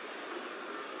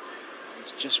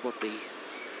 It's just what the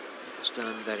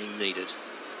Pakistan batting needed.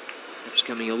 Perhaps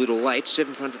coming a little late,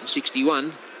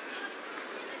 761.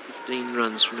 15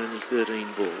 runs from only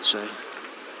 13 balls, so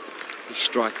his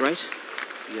strike rate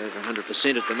be over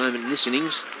 100% at the moment in this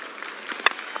innings.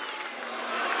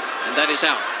 And that is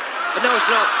out. But no, it's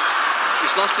not.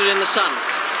 He's lost it in the sun.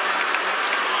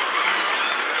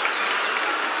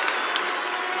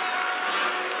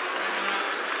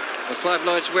 Well, Clive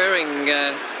Lloyd's wearing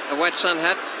a white sun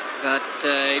hat, but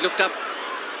he looked up,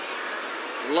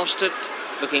 lost it,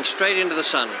 looking straight into the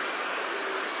sun.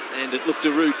 And it looked a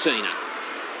routiner.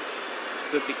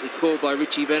 Perfectly called by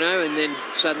Richie Beno, and then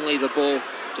suddenly the ball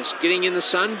just getting in the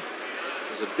sun.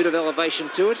 There's a bit of elevation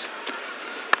to it.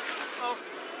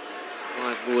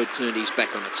 Clive Lloyd turned his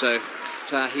back on it, so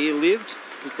Tahir lived,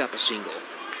 picked up a single.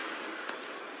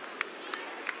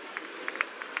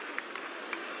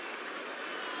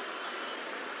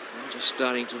 And just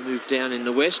starting to move down in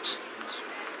the west.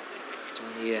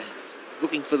 Tahir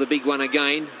looking for the big one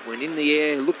again, went in the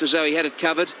air, looked as though he had it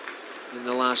covered. In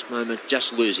the last moment,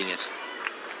 just losing it.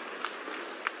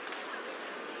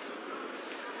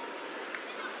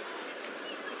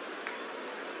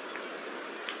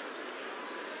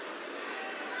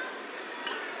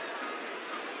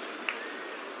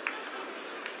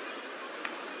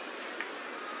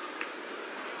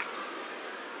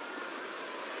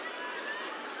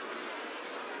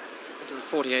 Into the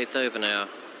 48th over now.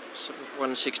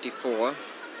 164.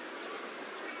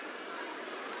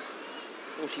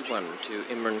 41 to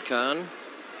Imran Khan.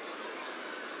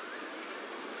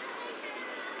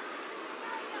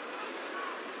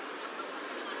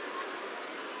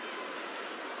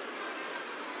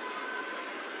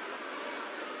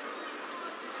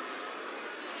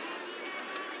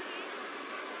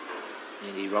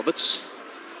 Andy Roberts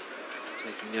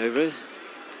taking over. And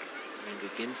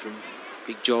again from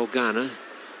Big Joel Garner.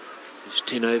 There's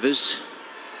 10 overs.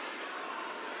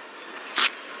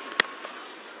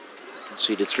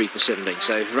 Conceded 3 for 17.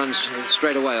 So runs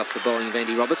straight away off the bowling of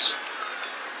Andy Roberts.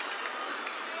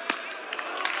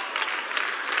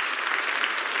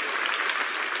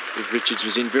 Viv Richards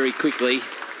was in very quickly.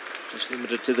 Just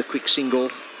limited to the quick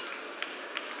single.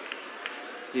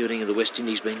 Fielding of the West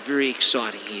Indies been very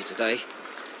exciting here today.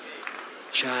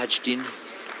 Charged in.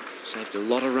 Saved a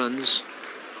lot of runs.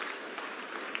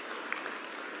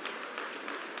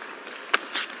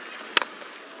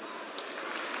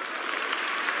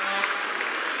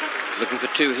 Looking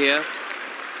for 2 here.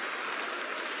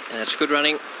 That's good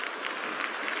running.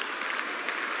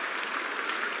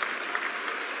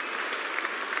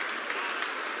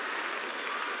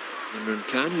 Imran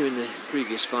Khan, who in the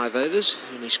previous 5 overs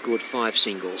only scored 5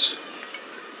 singles.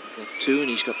 Got 2 and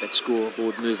he's got that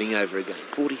scoreboard moving over again.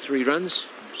 43 runs,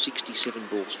 67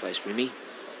 balls faced for him.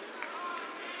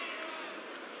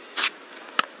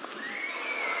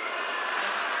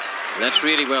 That's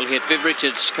really well hit. Viv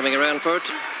Richards coming around for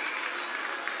it.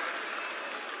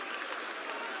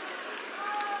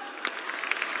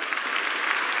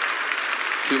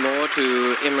 Two more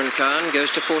to Imran Khan, goes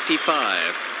to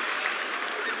 45.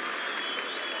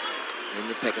 And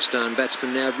the Pakistan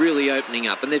batsmen now really opening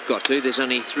up, and they've got to. There's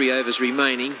only 3 overs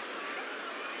remaining.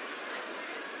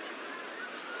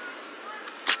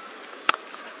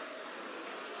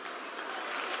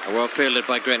 Well fielded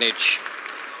by Greenwich.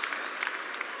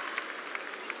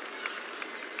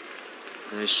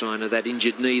 No sign of that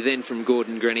injured knee then from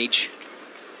Gordon Greenwich.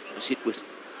 Was hit with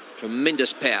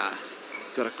tremendous power.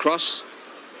 Got across.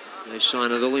 No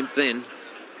sign of the limp then.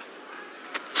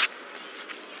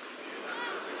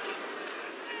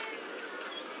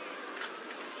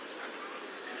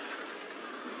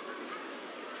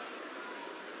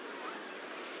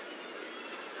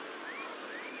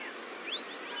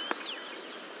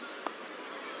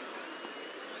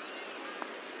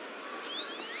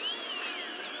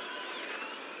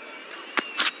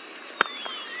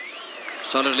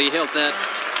 Solidly held that.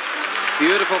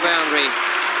 Beautiful boundary.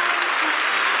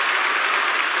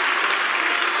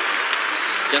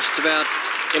 Just about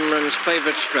Imran's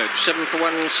favourite stroke, 7 for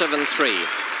 173.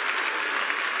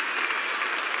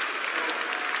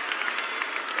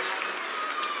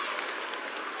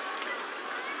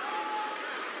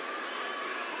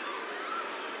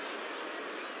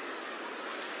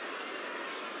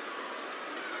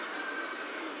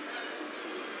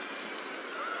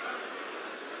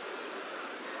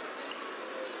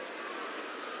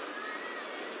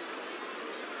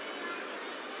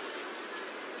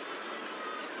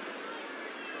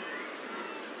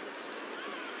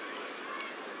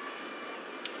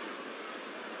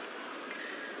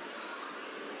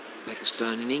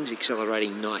 Pakistan innings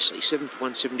accelerating nicely. 7 for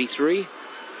 173.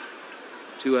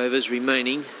 2 overs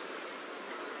remaining. So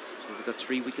they've got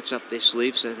 3 wickets up their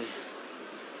sleeve, so they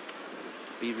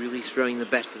should be really throwing the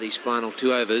bat for these final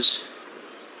 2 overs.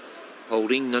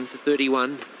 Holding, none for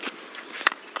 31.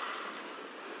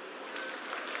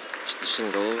 Just the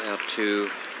single out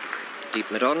to deep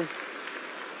mid-on.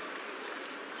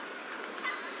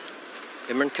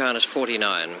 Imran Khan is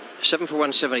 49. 7 for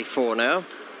 174 now.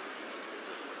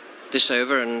 This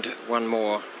over and 1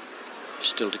 more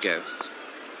still to go.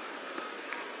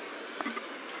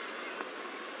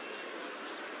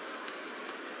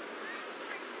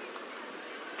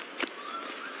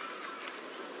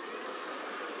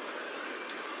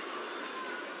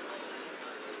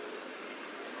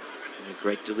 And a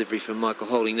great delivery from Michael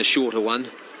Holding, the shorter one.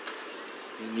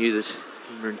 He knew that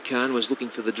Imran Khan was looking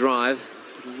for the drive.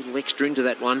 Put a little extra into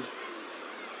that one.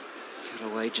 Cut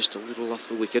away just a little off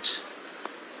the wicket.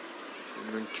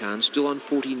 Imran Khan still on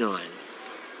 49.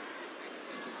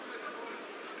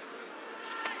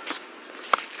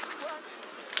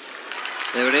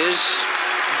 There it is.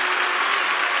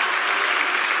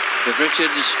 With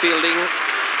Richards fielding.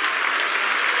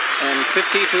 And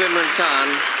 50 to Imran Khan.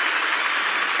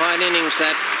 Fine innings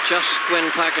that, just when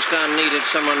Pakistan needed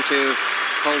someone to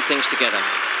hold things together.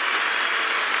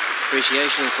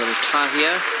 Appreciation from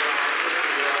Tahir.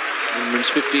 Imran's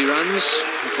 50 runs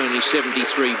with only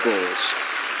 73 balls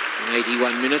in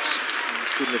 81 minutes.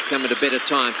 Couldn't have come at a better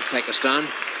time for Pakistan.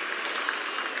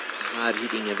 The hard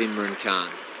hitting of Imran Khan.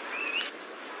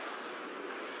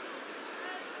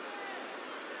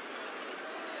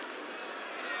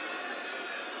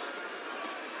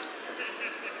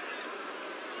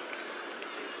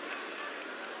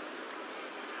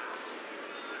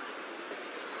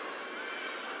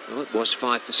 Well, it was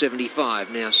 5 for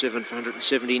 75, now 7 for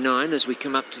 179 as we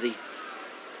come up to the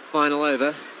final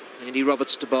over. Andy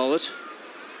Roberts to bowl it.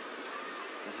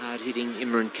 The hard-hitting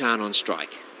Imran Khan on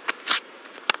strike.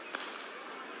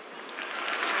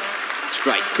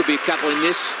 Straight, could be a couple in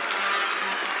this.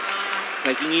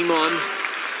 Taking him on.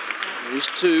 There is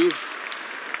 2.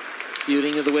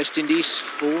 Fielding of the West Indies,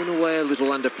 fallen away a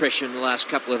little under pressure in the last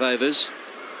couple of overs.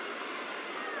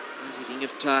 Hard-hitting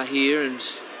of Tahir and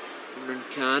Imran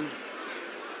Khan.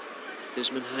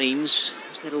 Desmond Haynes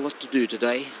hasn't had a lot to do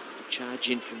today. To charge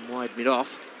in from wide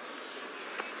mid-off.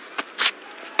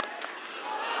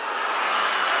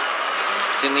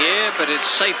 It's in the air, but it's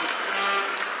safe.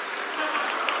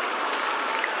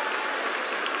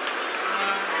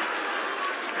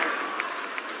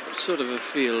 Sort of a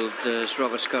field as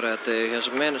Roberts got out there. He has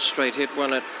a man at straight hit,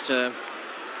 one at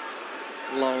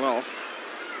long off.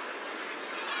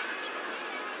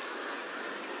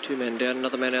 2 men down,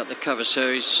 another man out the cover,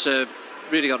 so he's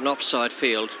really got an offside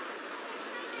field.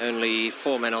 Only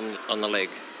 4 men on the leg.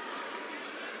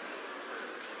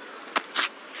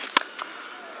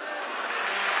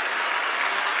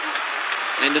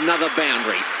 And another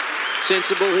boundary.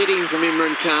 Sensible hitting from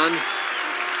Imran Khan.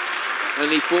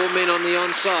 Only 4 men on the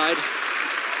onside.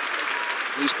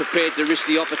 He's prepared to risk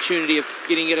the opportunity of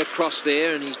getting it across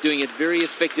there, and he's doing it very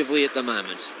effectively at the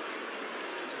moment.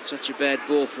 Such a bad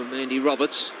ball from Andy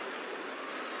Roberts.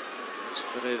 It's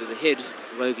got over the head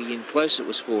of Logie in close. It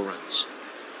was 4 runs.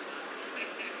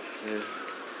 So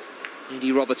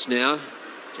Andy Roberts now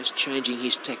just changing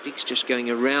his tactics, just going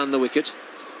around the wicket.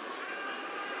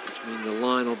 Which means the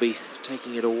line will be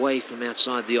taking it away from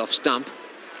outside the off stump.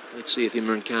 Let's see if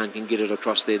Imran Khan can get it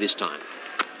across there this time.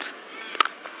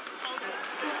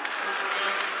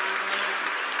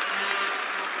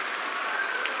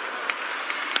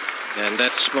 And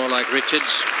that's more like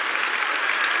Richards.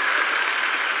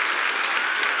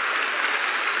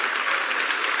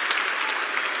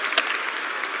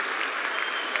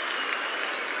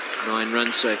 Nine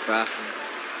runs so far from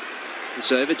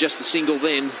this over. Just the single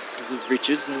then with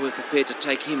Richards. They weren't prepared to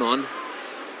take him on.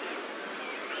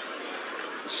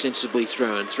 Sensibly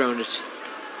thrown it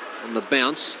on the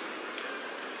bounce.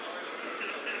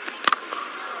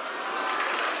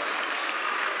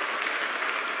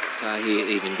 Tahir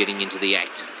even getting into the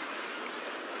act.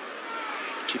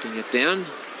 chipping it down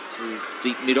to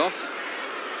deep mid-off.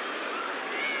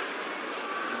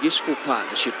 Useful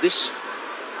partnership, this.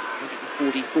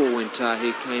 144 when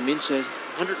Tahir came in, so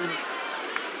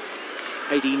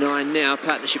 189 now,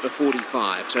 partnership of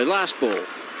 45. So last ball.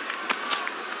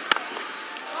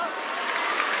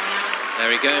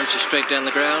 There he goes, just straight down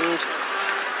the ground.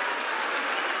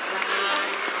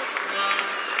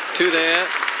 2 there.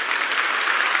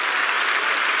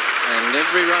 And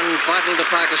every run vital to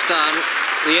Pakistan.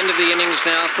 The end of the innings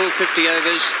now, full 50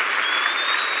 overs.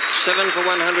 7 for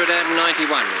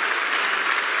 191.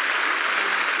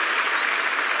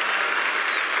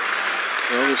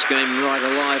 Well, this game right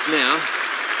alive now.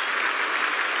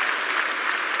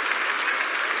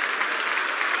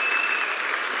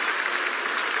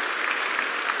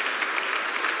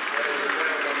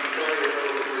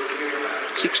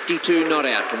 .62 not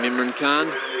out from Imran Khan.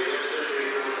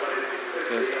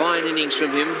 A fine innings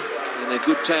from him and a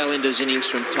good tail-enders innings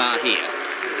from Tahir.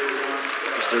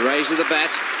 Just a raise of the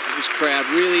bat. This crowd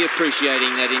really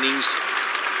appreciating that innings.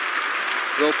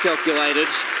 Well calculated.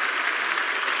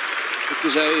 Looked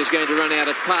as though he was going to run out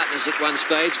of partners at one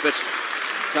stage, but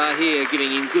Tahir giving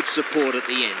him good support at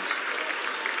the end.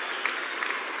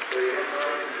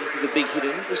 Looking for the big hit.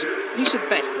 There's a piece of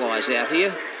bat flies out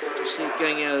here. You see it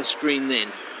going out of the screen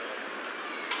then.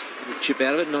 Little chip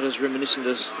out of it, not as reminiscent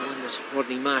as the one that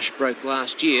Rodney Marsh broke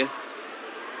last year.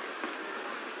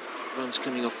 Runs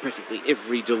coming off practically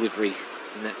every delivery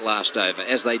in that last over,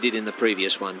 as they did in the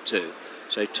previous one too.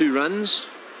 So 2 runs.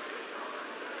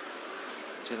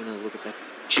 Let's have another look at that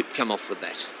chip come off the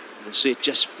bat. You can see it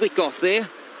just flick off there.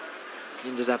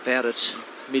 Ended up out at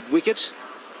mid-wicket.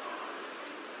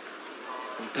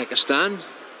 And Pakistan,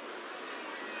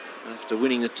 after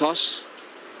winning the toss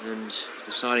and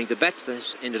deciding to bat, they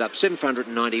ended up 7 for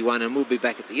 191, and we'll be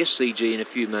back at the SCG in a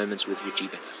few moments with Richie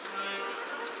Bennett.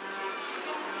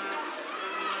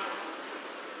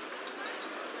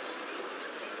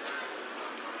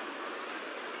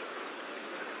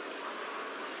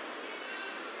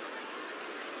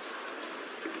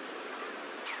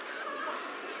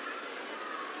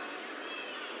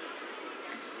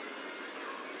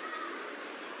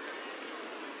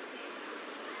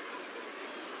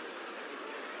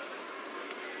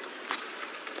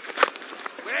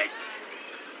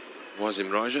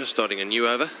 Wasim Raja starting a new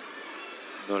over,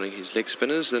 bowling his leg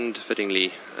spinners, and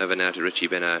fittingly over now to Richie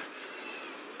Bennett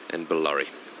and Bill Lawry.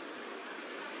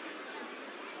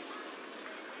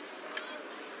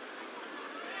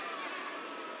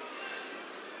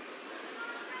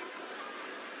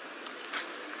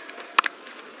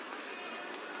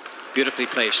 Beautifully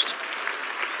placed.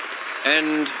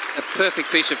 And a perfect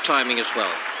piece of timing as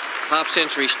well.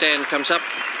 Half-century stand comes up.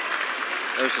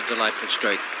 That was a delightful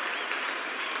stroke.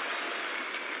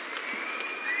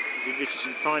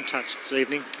 Richardson, fine touch this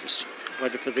evening. Just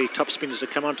waited for the top spinner to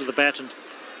come onto the bat and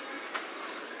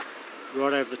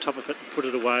right over the top of it and put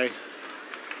it away.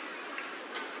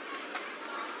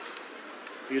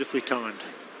 Beautifully timed.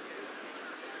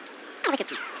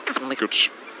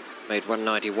 Made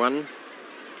 191.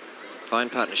 Fine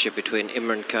partnership between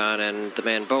Imran Khan and the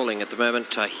man bowling at the moment,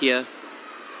 Tahir.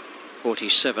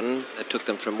 47. That took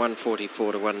them from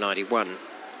 144 to 191.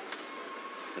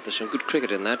 But there's some good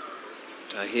cricket in that.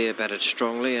 Tahir batted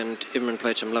strongly and Imran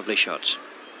played some lovely shots.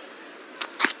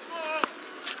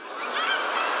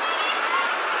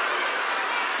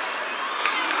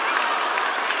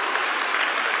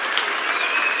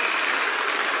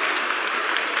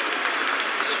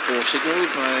 It's 4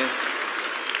 signalled by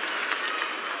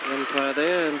the umpire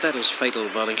there, and that is fatal,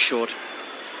 bowling short.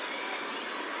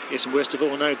 Yes, and worst of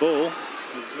all, no ball.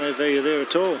 So there's no value there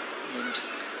at all. And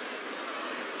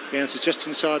bounces just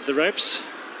inside the ropes.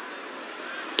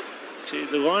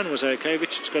 The line was okay.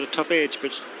 Richard's got a top edge,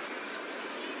 but he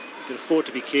could afford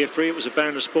to be carefree. It was a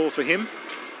bonus ball for him.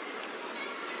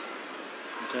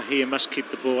 And Tahir must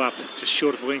keep the ball up, just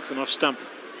short of a length and off stump.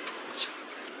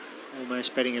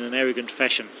 Almost batting in an arrogant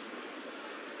fashion.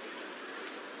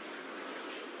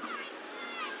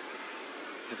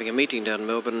 Having a meeting down in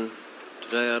Melbourne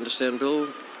today, I understand, Bill,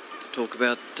 to talk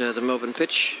about the Melbourne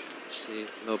pitch. It's the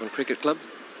Melbourne Cricket Club.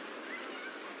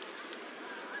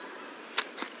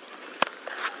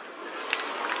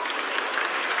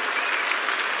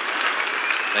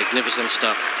 Magnificent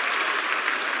stuff.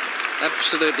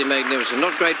 Absolutely magnificent.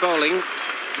 Not great bowling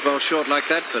to bowl short like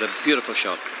that, but a beautiful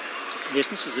shot. Yes,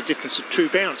 this is the difference of true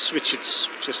bounce. Richards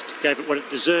just gave it what it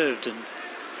deserved and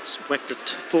whacked it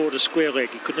forward a square leg.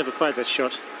 He could never play that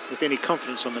shot with any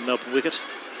confidence on the Melbourne wicket.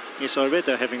 Yes, I read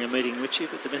they're having a meeting, Richie,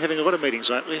 but they've been having a lot of meetings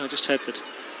lately. I just hope that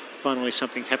finally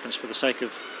something happens for the sake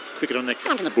of cricket on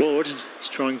that board. He's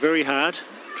trying very hard,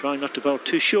 trying not to bowl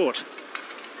too short.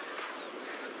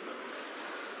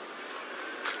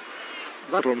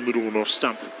 Right on middle and off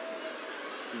stump.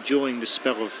 Enjoying this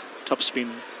spell of topspin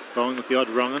bowling with the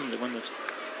odd wrong one, the one that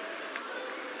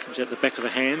comes out the back of the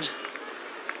hand.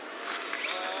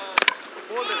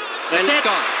 That's it.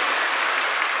 Gone.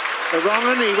 The wrong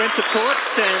one, he went to port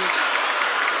and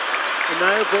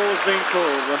no ball's been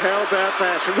called. Well, how about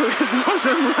that? It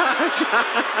wasn't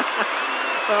Raja.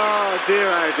 Oh dear,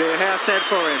 how sad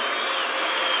for him.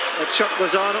 That shot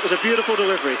was on, it was a beautiful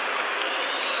delivery.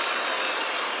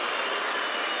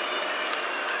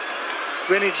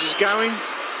 Greenwich is going.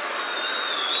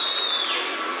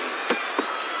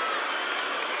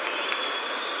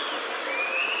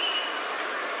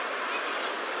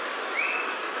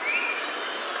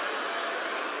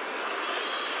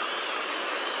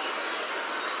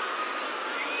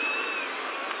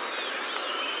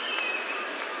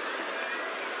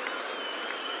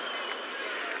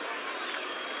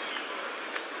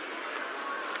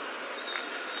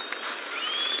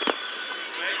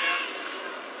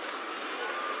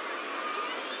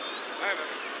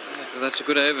 Well, that's a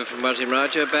good over from Wasim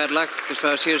Raja. Bad luck as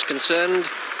far as he is concerned.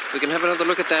 We can have another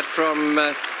look at that from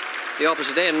the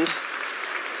opposite end.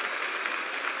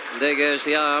 And there goes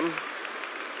the arm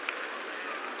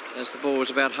as the ball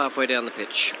was about halfway down the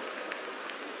pitch.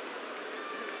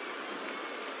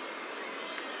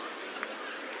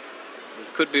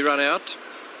 It could be run out,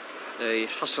 so he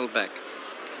hustled back.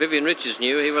 Vivian Richards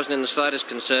knew he wasn't in the slightest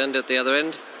concerned at the other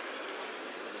end.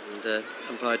 And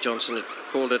umpire Johnson had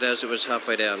called it as it was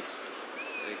halfway down.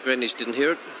 Greenwich didn't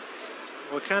hear it.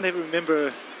 Well, I can't ever remember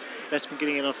a batsman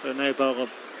getting it off a no ball or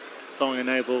bowling a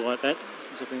no ball like that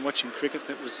since I've been watching cricket.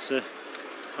 That was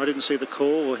I didn't see the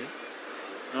call.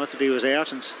 I thought he was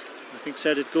out, and I think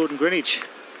so did Gordon Greenwich.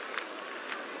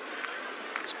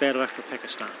 It's bad luck for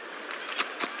Pakistan.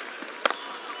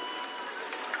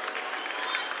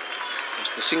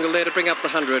 Just the single there to bring up the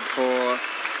 100 for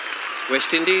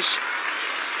West Indies.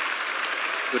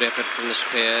 Good effort from this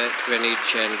pair,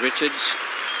 Greenwich and Richards.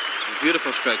 Some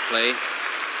beautiful stroke play.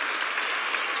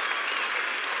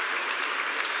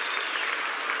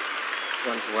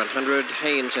 One for 100.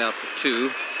 Haynes out for 2.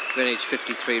 Greenwich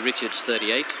 53, Richards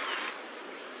 38.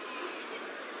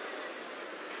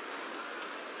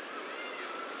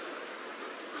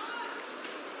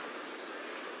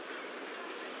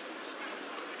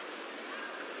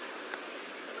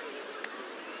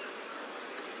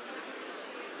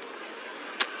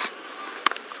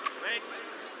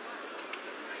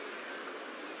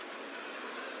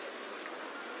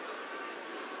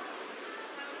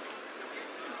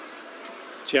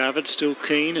 Javed still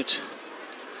keen at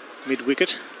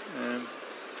mid-wicket.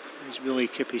 He's really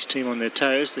kept his team on their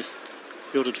toes. They've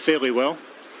fielded fairly well.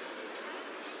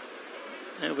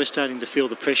 Now we're starting to feel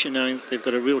the pressure, knowing that they've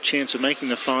got a real chance of making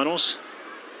the finals.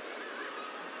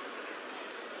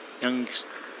 Young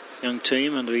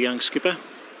team under a young skipper.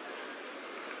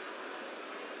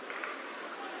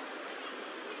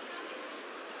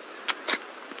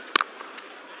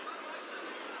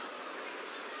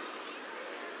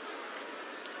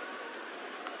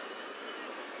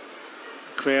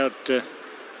 Crowd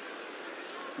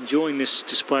enjoying this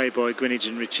display by Greenwich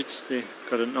and Richards. They've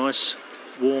got a nice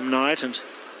warm night and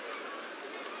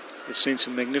they've seen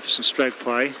some magnificent stroke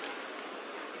play.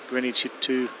 Greenwich hit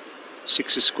 2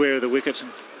 sixes square of the wicket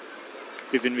and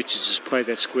Vivian Richards has played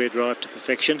that square drive to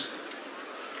perfection.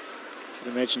 Should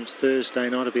imagine Thursday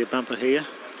night will be a bumper here.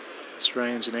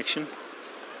 Australians in action.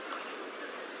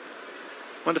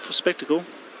 Wonderful spectacle.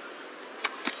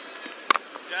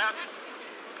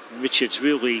 Richards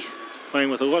really playing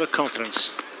with a lot of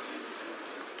confidence.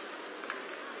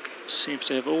 Seems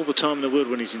to have all the time in the world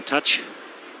when he's in touch.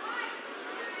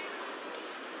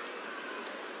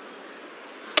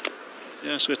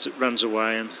 Just lets it runs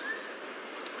away and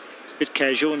it's a bit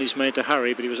casual and he's made to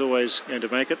hurry, but he was always going to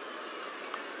make it.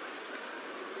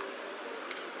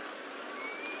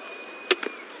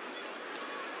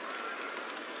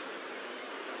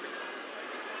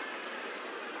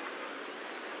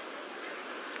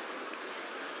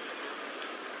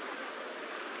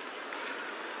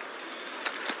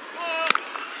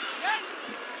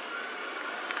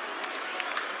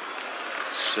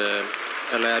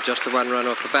 Allowed just the 1 run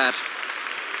off the bat.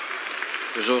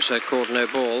 It was also called no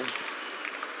ball.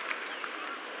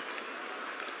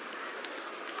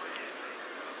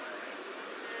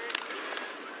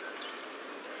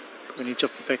 Greenwich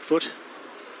off the back foot.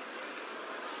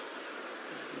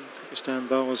 Pakistan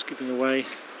bowlers giving away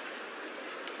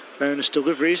bonus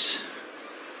deliveries.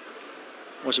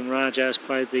 Wasim Raja has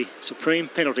played the supreme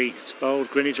penalty. He's bowled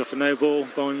Greenwich off a no ball,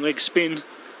 bowling leg spin.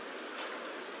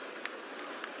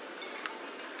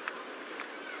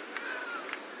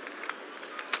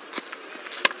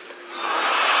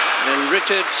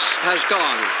 Richards has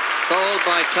gone. Bowled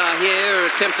by Tahir,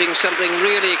 attempting something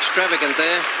really extravagant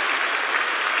there.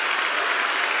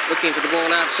 Looking for the ball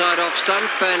outside off stump,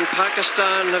 and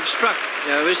Pakistan have struck.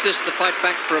 Now, is this the fight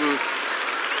back from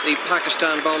the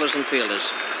Pakistan bowlers and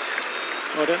fielders?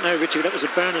 I don't know, Richie, that was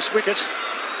a bonus wicket.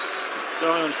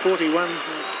 Guy on 41,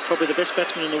 probably the best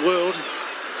batsman in the world,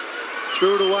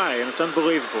 threw it away, and it's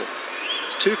unbelievable.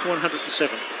 It's 2 for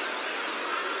 107.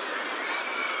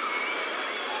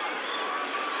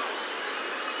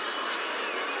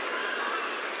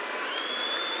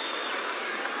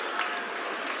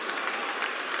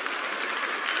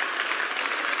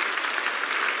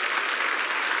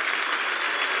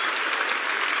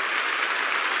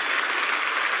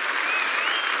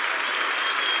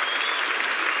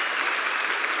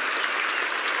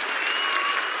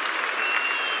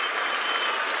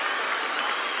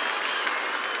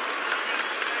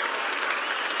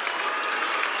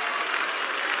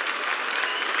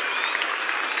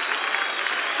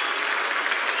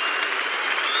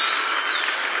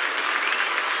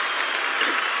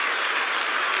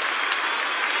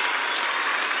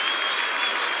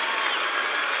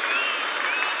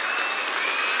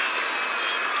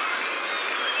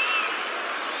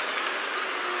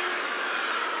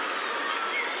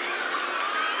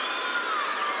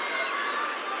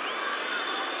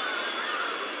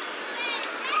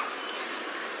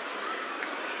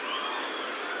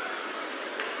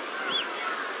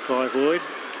 Clive Lloyd,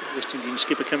 West Indian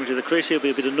skipper, coming to the crease. He'll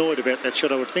be a bit annoyed about that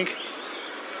shot, I would think.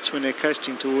 It's when they're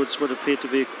coasting towards what appeared to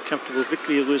be a comfortable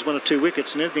victory. You'll lose 1 or 2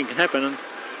 wickets and anything can happen. And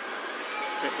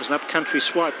that was an up-country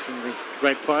swipe from the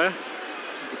great player.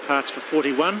 He departs for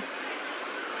 41.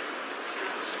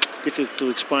 Difficult to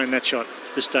explain that shot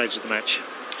at this stage of the match.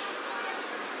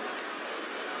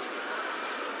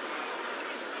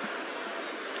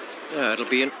 Yeah, it'll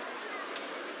be in.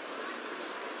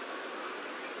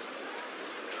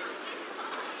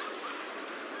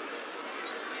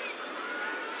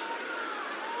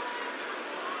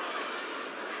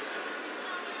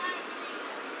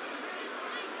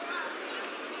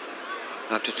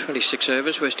 After 26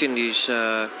 overs, West Indies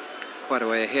quite a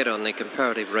way ahead on the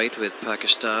comparative rate with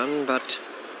Pakistan, but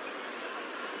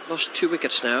lost 2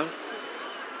 wickets now.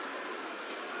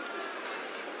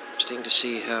 Interesting to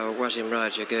see how Wasim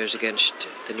Raja goes against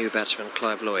the new batsman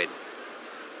Clive Lloyd.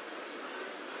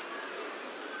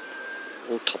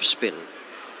 All top spin.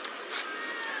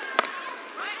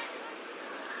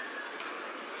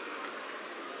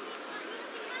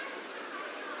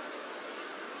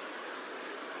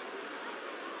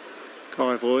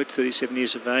 Clive Lloyd, 37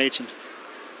 years of age, and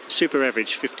super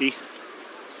average, 50.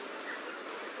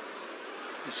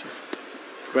 He's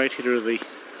a great hitter of the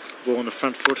ball on the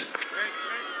front foot.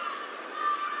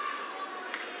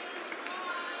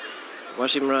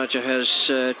 Wasim Raja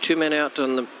has 2 men out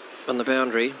on the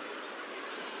boundary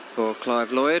for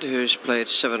Clive Lloyd, who's played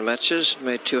 7 matches,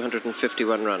 made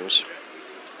 251 runs.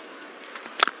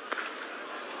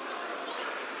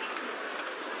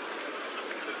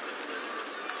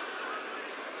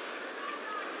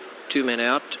 Two men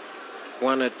out,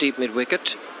 one at deep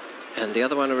mid-wicket, and the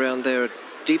other one around there at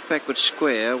deep backward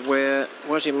square, where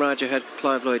Wasim Raja had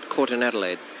Clive Lloyd caught in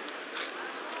Adelaide.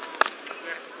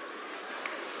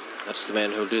 That's the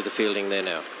man who'll do the fielding there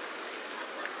now.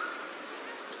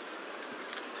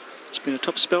 It's been a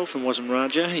top spell from Wasim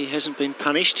Raja. He hasn't been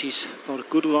punished. He's got a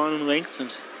good line and length, and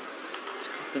he's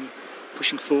got them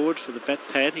pushing forward for the bat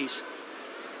pad. He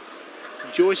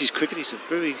enjoys his cricket. He's a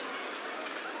very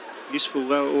useful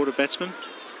lower order batsman.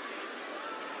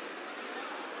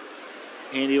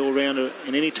 Handy all-rounder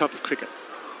in any type of cricket.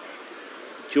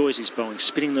 Enjoys his bowling,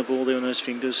 spinning the ball there on those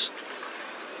fingers.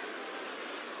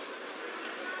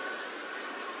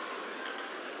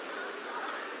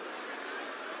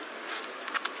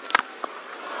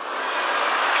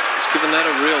 He's given that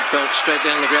a real belt straight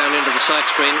down the ground into the side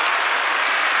screen.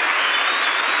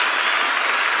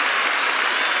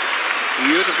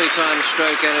 Beautifully timed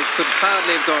stroke, and it could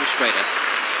hardly have gone straighter.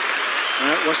 No,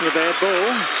 it wasn't a bad ball.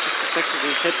 It's just the fact that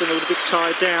his head been a little bit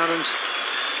tied down, and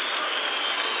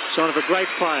sign of a great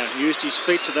player. He used his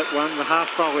feet to that one, the half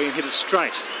volley, and hit it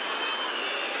straight.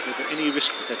 Never any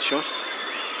risk with that shot.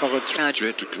 Followed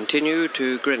through. To continue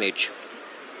to Greenwich.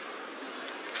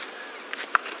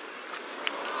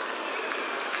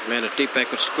 Man at deep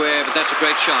backward square, but that's a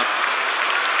great shot.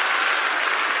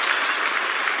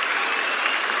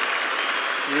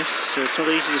 Yes, it's not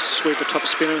easy to sweep a top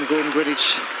spinner, and Gordon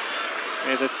Greenwich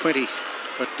had that 20,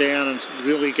 got down and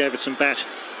really gave it some bat.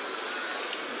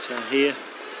 But here,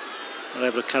 not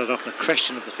able to cut it off, and it crashed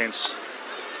into the fence.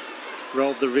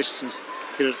 Rolled the wrists and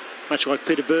hit it much like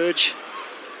Peter Burge.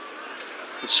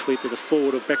 Good sweep with a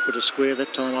forward or backward or square,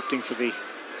 that time opting for the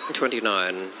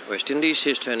 29 West Indies.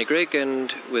 Here's Tony Greig,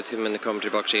 and with him in the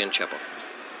commentary box, Ian Chappell.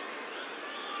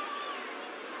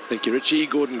 Thank you, Richie.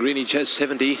 Gordon Greenidge has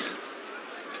 70.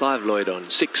 Clive Lloyd on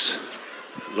 6.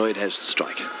 Lloyd has the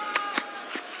strike.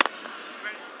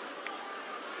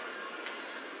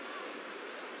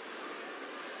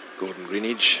 Gordon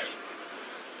Greenidge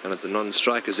down at the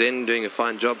non-striker's end, doing a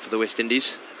fine job for the West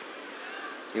Indies.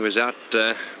 He was out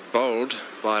bowled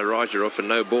by Raja off a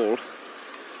no ball.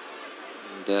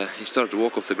 And he started to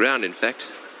walk off the ground, in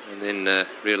fact, and then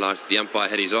realised the umpire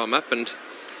had his arm up and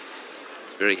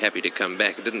was very happy to come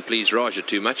back. It didn't please Raja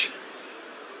too much.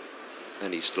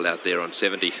 And he's still out there on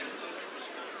 70.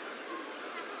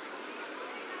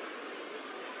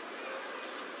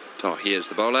 Tahir's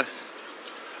the bowler.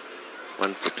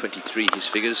 1 for 23, his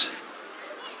figures.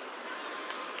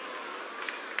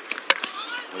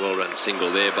 A well-run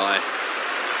single there by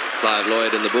Clive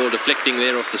Lloyd, and the ball deflecting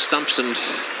there off the stumps, and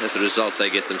as a result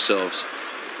they get themselves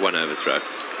one overthrow.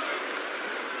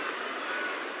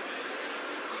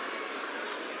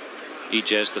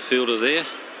 INDIES, the fielder there,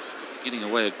 getting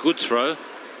away a good throw.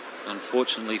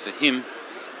 Unfortunately for him,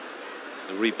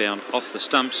 the rebound off the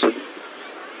stumps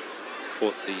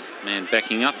caught the man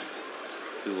backing up,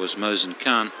 who was Mohsin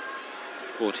Khan,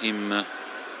 caught him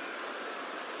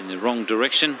in the wrong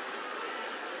direction.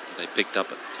 They picked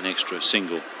up an extra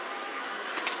single.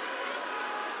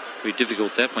 Very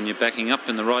difficult that when you're backing up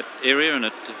in the right area and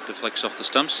it deflects off the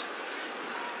stumps.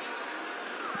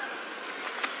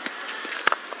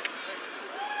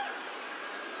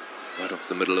 Right off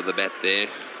the middle of the bat there,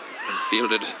 and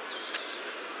fielded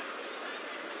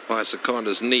by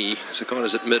Sekanda's knee.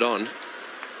 Sekanda's at mid-on,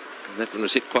 and that one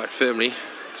was hit quite firmly,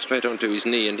 straight onto his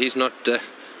knee, and he's not got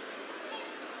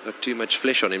too much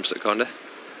flesh on him, Sekanda.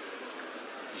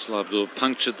 He's liable to have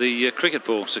punctured the cricket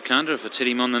ball, Sekanda, if it's hit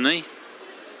him on the knee.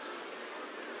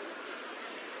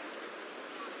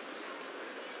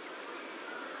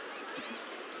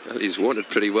 Well, he's worn it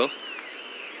pretty well.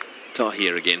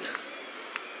 Tahir again.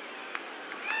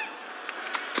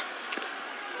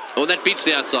 Oh, that beats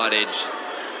the outside edge.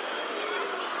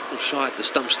 A little shy at the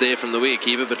stumps there from the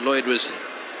wicketkeeper, but Lloyd was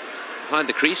behind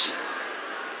the crease.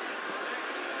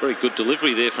 Very good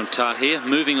delivery there from Tahir,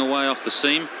 moving away off the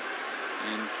seam,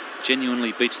 and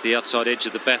genuinely beats the outside edge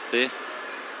of the bat there.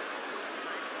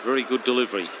 Very good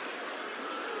delivery.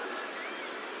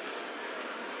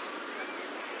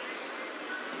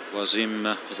 It was him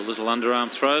with a little underarm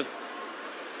throw,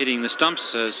 hitting the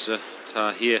stumps as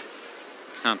Tahir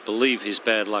can't believe his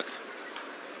bad luck.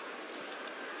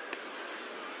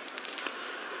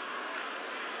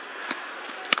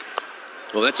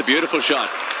 Well, that's a beautiful shot.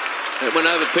 It went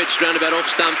over pitch, roundabout off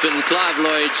stump, and Clive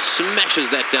Lloyd smashes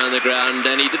that down the ground,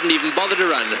 and he didn't even bother to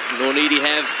run, nor need he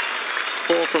have,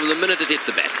 for from the minute it hit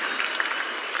the bat.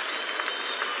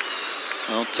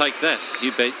 I'll take that.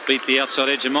 You beat the outside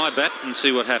edge of my bat and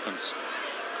see what happens.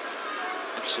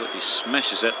 Absolutely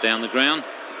smashes that down the ground.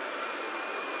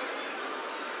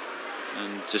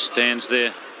 And just stands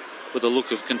there with a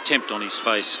look of contempt on his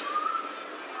face.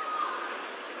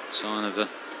 Sign of a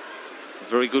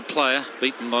very good player,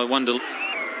 beaten by one.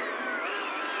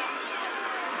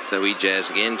 So INDIES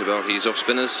again to bowl his off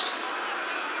spinners.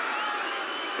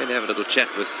 Going to have a little chat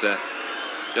with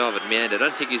Javed Miand. I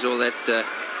don't think he's all that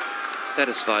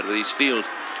satisfied with his field.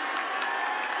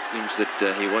 Seems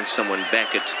that he wants someone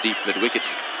back at deep mid-wicket.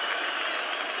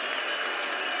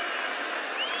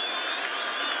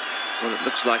 Well, it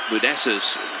looks like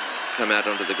Budassa's come out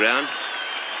onto the ground.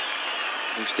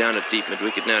 He's down at deep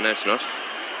mid-wicket now. No, it's not.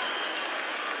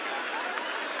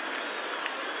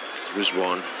 It's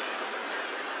Rizwan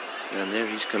down there.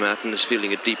 He's come out and is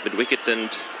fielding at deep mid-wicket,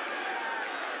 and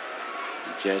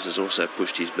INDIES has also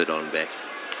pushed his mid-on back.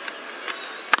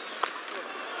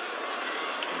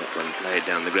 And that one played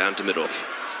down the ground to mid-off.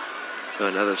 So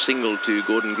another single to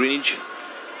Gordon Greenidge.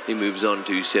 He moves on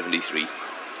to 73.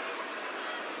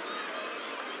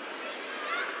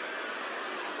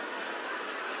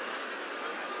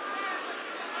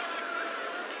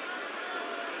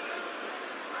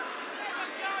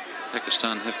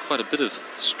 Pakistan have quite a bit of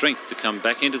strength to come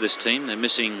back into this team. They're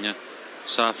missing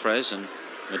Sarfraz and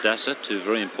Madassa, two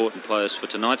very important players for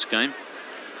tonight's game.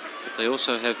 But they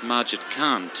also have Majid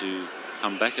Khan to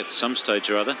come back at some stage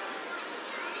or other.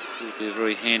 He'll be a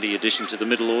very handy addition to the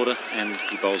middle order, and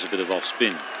he bowls a bit of off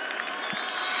spin.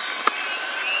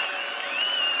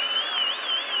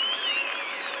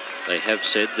 They have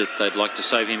said that they'd like to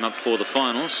save him up for the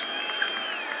finals,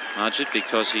 Majid,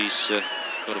 because he's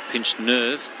got a pinched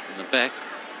nerve in the back.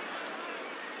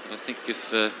 But I think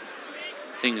if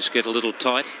things get a little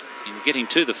tight in getting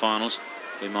to the finals,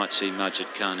 we might see Majid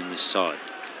Khan in this side.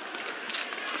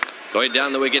 Lloyd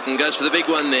down the wicket and goes for the big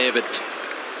one there, but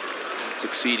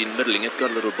succeed in middling it.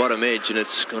 Got a little bottom edge and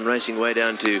it's gone racing way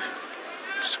down to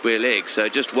square leg. So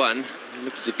just one. It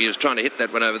looked as if he was trying to hit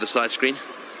that one over the side screen.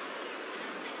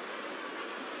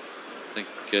 I think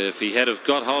if he had have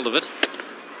got hold of it,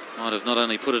 might have not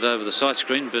only put it over the side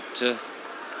screen, but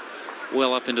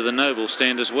well up into the noble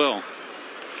stand as well.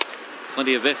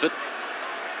 Plenty of effort,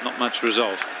 not much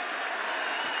result.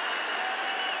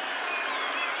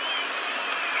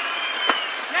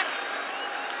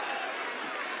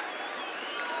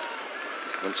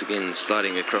 Once again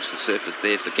sliding across the surface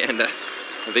there, Sikander,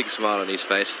 a big smile on his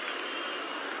face.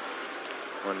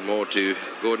 One more to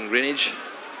Gordon Greenidge.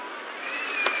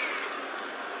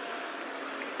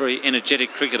 Very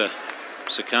energetic cricketer,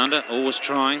 Sikander, always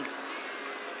trying.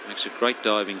 Makes a great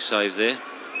diving save there.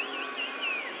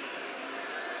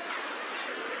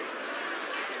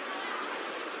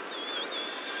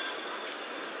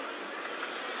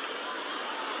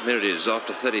 And there it is,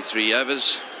 after 33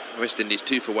 overs. West Indies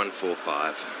 2 for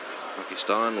 145.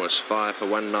 Pakistan was 5 for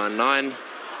 199.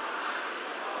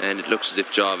 And it looks as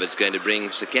if Javad's going to bring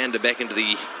Sikander back into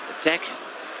the attack.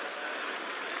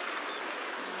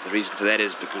 The reason for that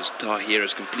is because Tahir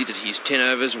has completed his 10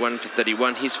 overs, 1 for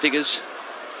 31, his figures.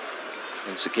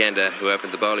 And Sikander, who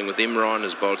opened the bowling with Imran,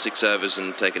 has bowled 6 overs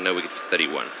and taken no wicket for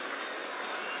 31.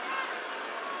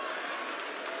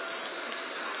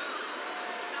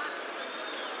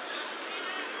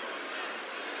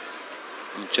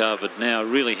 And Javad now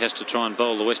really has to try and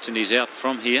bowl the West Indies out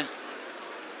from here.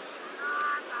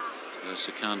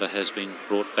 Sikander has been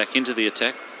brought back into the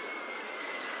attack.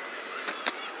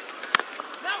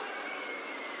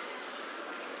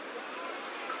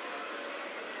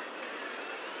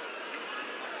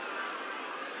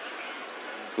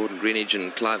 Gordon Greenidge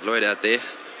and Clive Lloyd out there.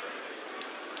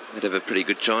 They'd have a pretty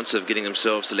good chance of getting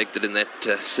themselves selected in that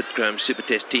Sitchrome Super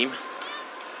Test team.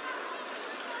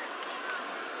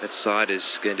 That side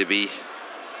is going to be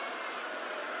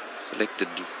selected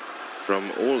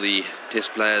from all the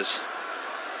Test players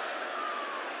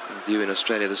in view in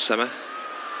Australia this summer.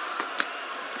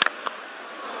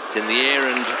 It's in the air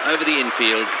and over the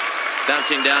infield,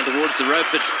 bouncing down towards the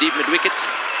rope at deep mid-wicket.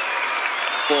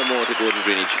 4 more to Gordon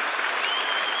Greenidge.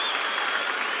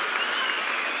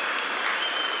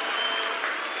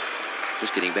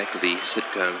 Just getting back to the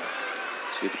Sitcom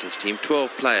Super Test team.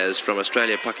 12 players from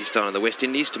Australia, Pakistan and the West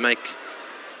Indies to make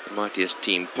the mightiest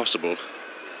team possible.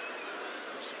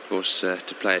 Of course,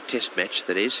 to play a test match,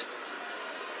 that is.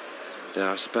 And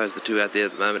I suppose the 2 out there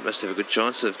at the moment must have a good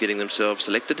chance of getting themselves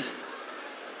selected.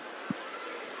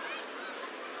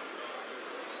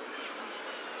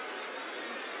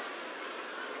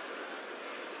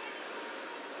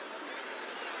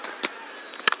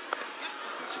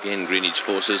 Again, Greenidge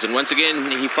forces, and once again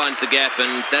he finds the gap,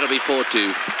 and that'll be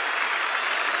 4-2.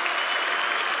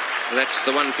 That's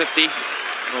the 150,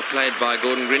 well played by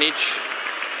Gordon Greenidge.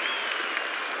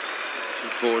 2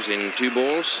 fours in 2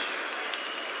 balls,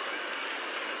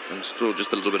 and still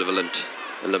just a little bit of a limp.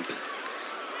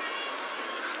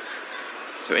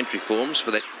 So entry forms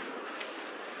for that.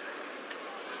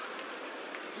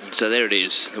 So there it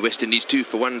is, the West Indies 2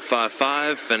 for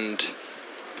 155, and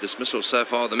dismissal so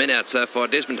far, the men out so far.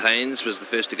 Desmond Haynes was the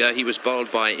first to go. He was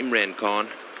bowled by Imran Khan.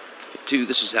 For 2,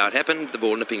 this is how it happened. The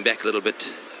ball nipping back a little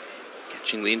bit,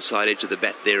 catching the inside edge of the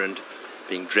bat there and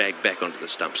being dragged back onto the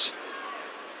stumps.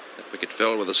 That wicket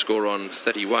fell with a score on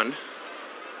 31.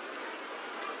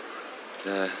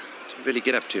 Didn't really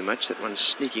get up too much. That one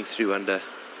sneaking through under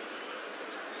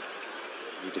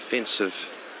the defence of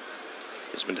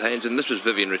Desmond Haynes. And this was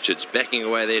Vivian Richards backing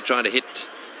away there, trying to hit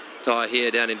Tahir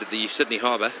down into the Sydney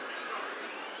Harbour,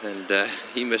 and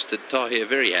he missed it. Tahir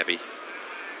very happy.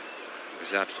 He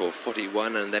was out for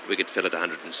 41 and that wicket fell at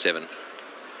 107.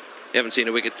 We haven't seen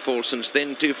a wicket fall since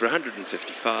then. 2 for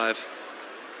 155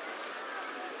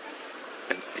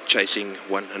 and chasing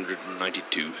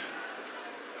 192.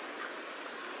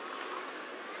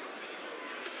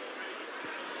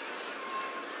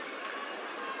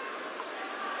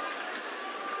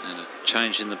 And a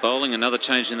change in the bowling, another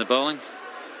change in the bowling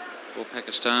for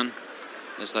Pakistan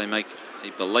as they make a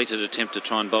belated attempt to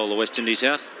try and bowl the West Indies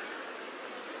out.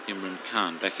 Imran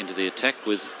Khan back into the attack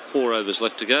with 4 overs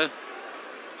left to go.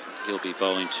 He'll be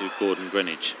bowling to Gordon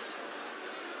Greenidge.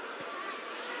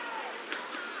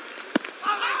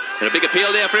 And a big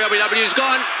appeal there for LBW's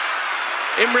gone.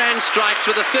 Imran strikes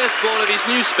with the first ball of his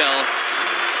new spell.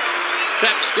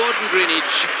 Traps Gordon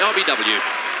Greenidge, LBW.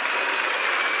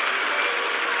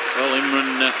 Well,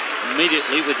 Imran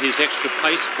immediately with his extra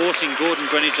pace, forcing Gordon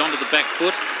Greenidge onto the back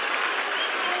foot.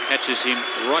 catches him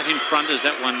right in front as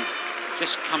that one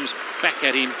just comes back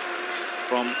at him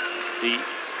from the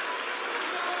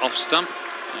off stump,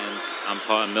 and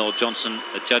umpire Mel Johnson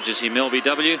adjudges him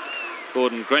LBW.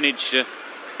 Gordon Greenidge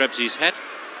grabs his hat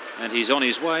and he's on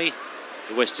his way.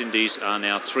 The West Indies are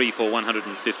now 3 for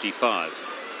 155.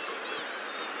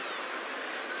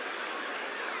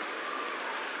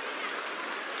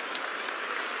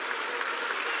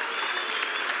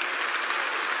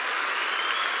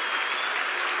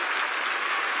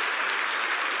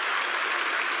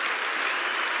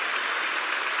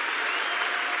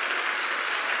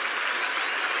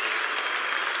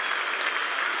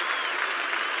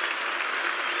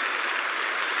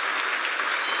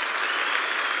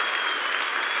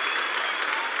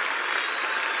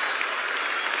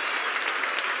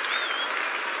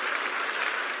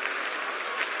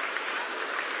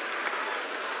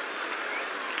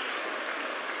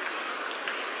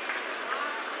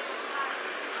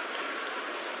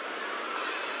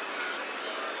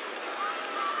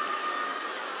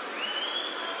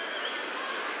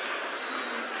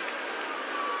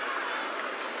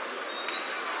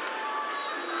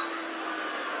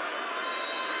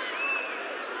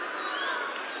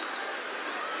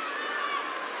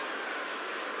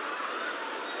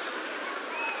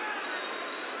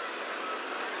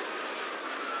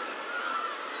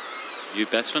 New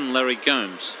batsman Larry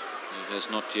Gomes, who has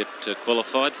not yet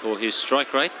qualified for his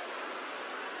strike rate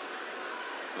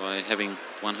by having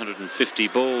 150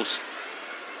 balls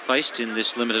faced in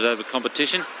this limited over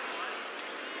competition,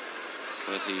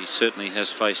 but he certainly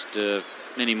has faced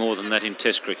many more than that in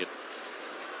Test cricket.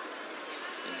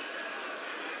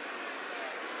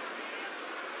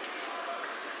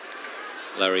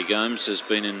 Larry Gomes has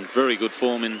been in very good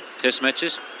form in Test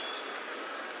matches.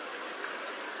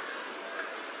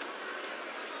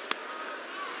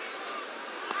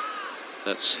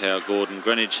 That's how Gordon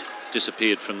Greenidge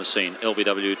disappeared from the scene.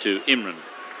 LBW to Imran.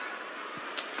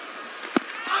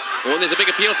 Oh, and there's a big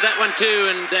appeal for that one too,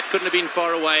 and that couldn't have been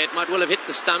far away. It might well have hit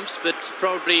the stumps, but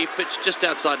probably pitched just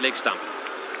outside leg stump.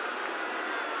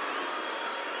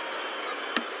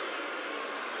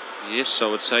 Yes, I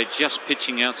would say just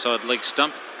pitching outside leg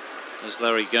stump, as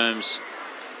Larry Gomes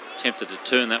attempted to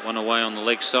turn that one away on the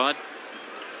leg side.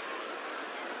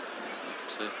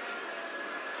 But,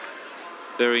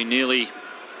 very nearly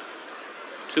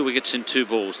 2 wickets in 2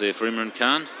 balls there for Imran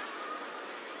Khan.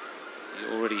 He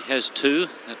already has 2.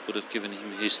 That would have given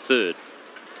him his 3rd.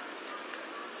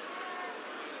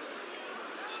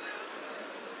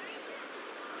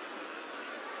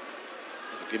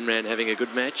 Imran having a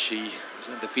good match. He was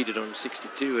undefeated on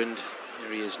 62, and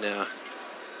here he is now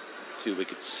with 2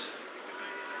 wickets.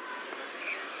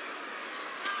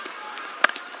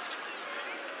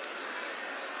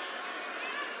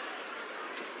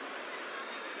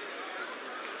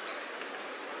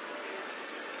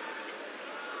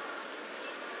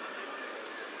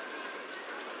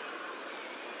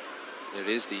 There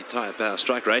it is, the tyre power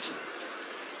strike rate.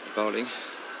 Bowling.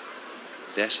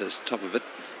 Dassa's top of it.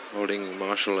 Holding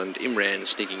Marshall and Imran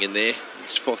sneaking in there.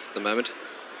 He's 4th at the moment.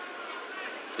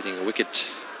 Getting a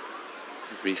wicket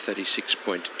every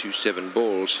 36.27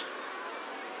 balls.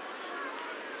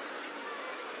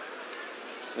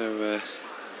 So they're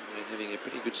having a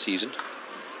pretty good season.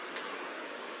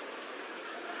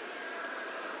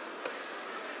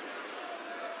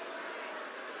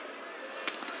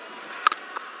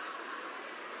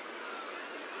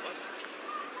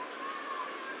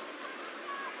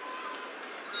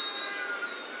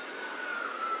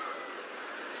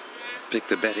 Pick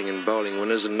the batting and bowling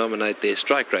winners and nominate their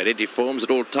strike rate entry forms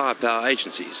at all tyre power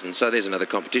agencies. And so there's another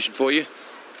competition for you.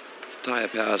 Tyre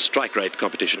power strike rate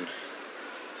competition.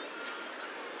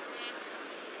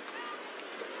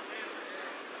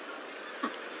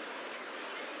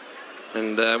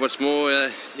 And what's more,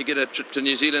 you get a trip to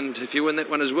New Zealand if you win that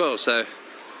one as well. So if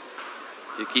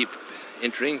you keep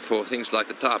entering for things like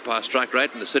the tyre power strike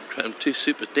rate and the Sid Chrome 2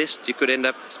 Super Test, you could end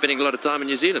up spending a lot of time in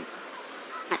New Zealand.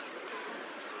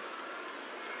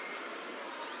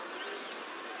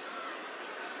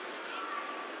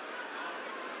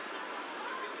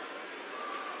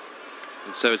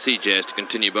 And so it's CJ has to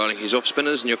continue bowling his off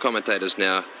spinners, and your commentators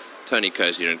now, Tony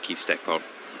Cozier and Keith Stackpole.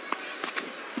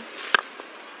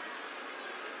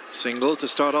 Single to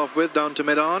start off with, down to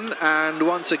mid-on, and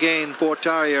once again Port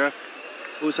Tarrier,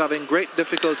 who's having great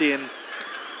difficulty in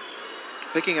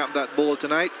picking up that ball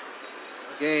tonight,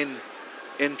 again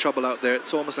in trouble out there.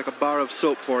 It's almost like a bar of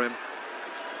soap for him.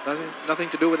 Nothing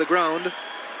to do with the ground,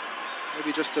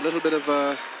 maybe just a little bit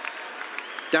of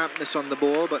dampness on the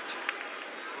ball, but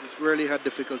he's really had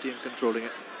difficulty in controlling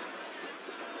it.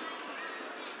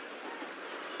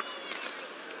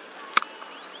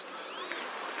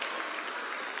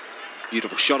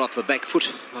 Beautiful shot off the back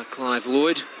foot by Clive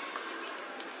Lloyd.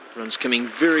 Runs coming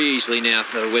very easily now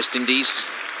for the West Indies,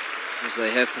 as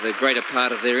they have for the greater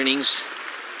part of their innings.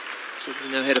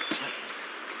 Certainly know how to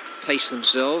pace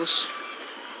themselves.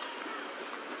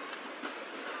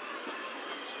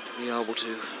 To be able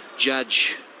to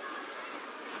judge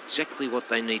exactly what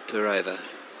they need per over.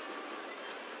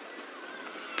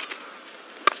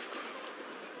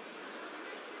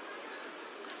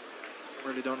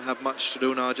 Really don't have much to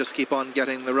do now, just keep on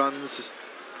getting the runs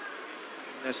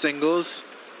in their singles.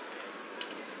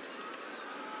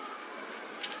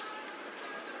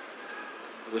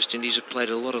 The West Indies have played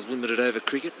a lot of limited over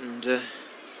cricket, and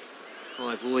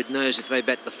Clive Lloyd knows if they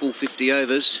bat the full 50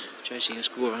 overs, chasing a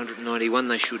score of 191,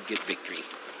 they should get victory.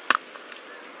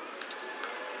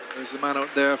 There's the man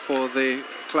out there for the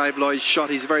Clive Lloyd shot.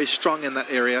 He's very strong in that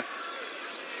area,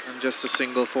 and just a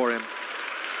single for him.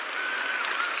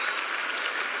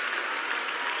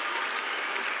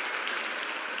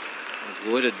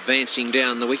 Lloyd advancing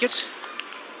down the wicket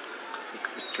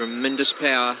with tremendous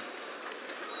power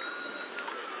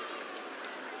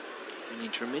and in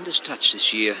tremendous touch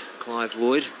this year. Clive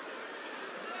Lloyd,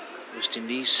 West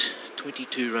Indies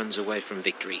 22 runs away from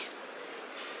victory.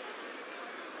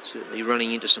 Certainly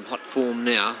running into some hot form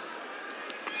now. A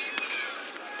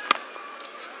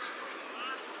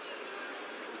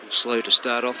little slow to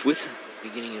start off with at the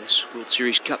beginning of this World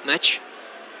Series Cup match.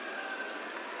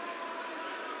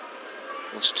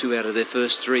 Lost 2 out of their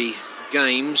first 3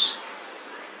 games,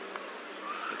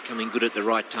 but coming good at the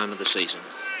right time of the season.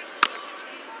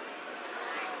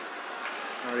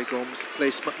 Harry Gomes'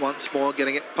 placement once more,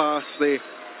 getting it past the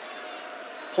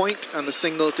point and the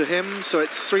single to him, so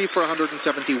it's 3 for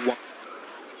 171.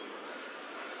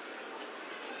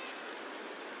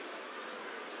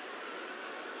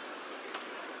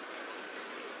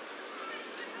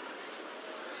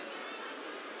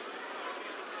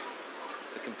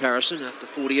 Comparison after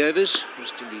 40 overs,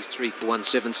 West Indies 3 for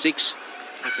 176,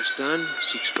 Pakistan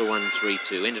 6 for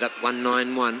 132, ended up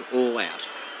 191 all out.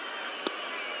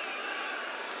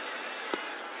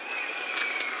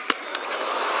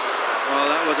 Well,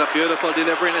 that was a beautiful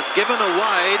delivery, and it's given a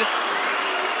wide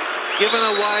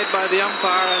by the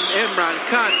umpire, and Imran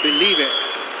can't believe it,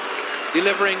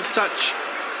 delivering such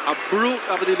a brute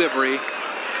of a delivery.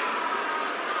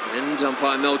 And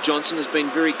umpire Mel Johnson has been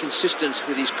very consistent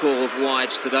with his call of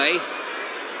wides today.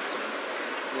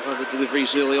 With other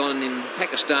deliveries early on in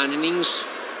Pakistan innings,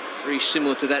 very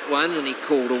similar to that one, and he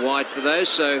called a wide for those,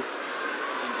 so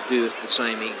nothing to do with the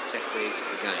same exactly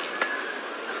again.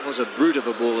 It was a brute of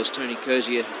a ball, as Tony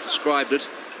Cozier described it.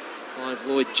 Clive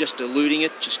Lloyd just eluding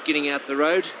it, just getting out the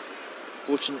road.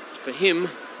 Fortunate for him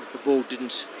that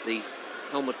the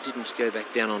helmet didn't go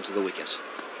back down onto the wicket.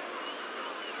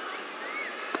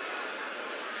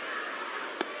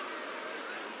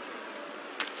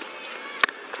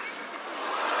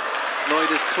 Lloyd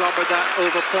has clobbered that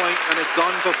over point, and it's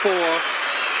gone for 4.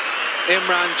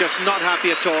 Imran just not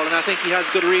happy at all, and I think he has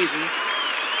good reason.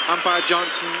 Umpire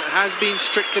Johnson has been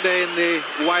strict today in the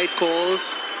wide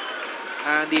calls,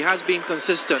 and he has been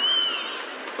consistent.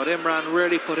 But Imran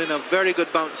really put in a very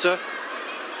good bouncer,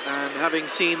 and having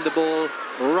seen the ball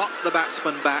rock the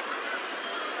batsman back,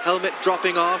 helmet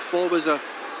dropping off, always a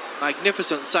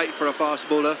magnificent sight for a fast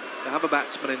bowler to have a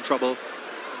batsman in trouble,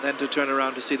 and then to turn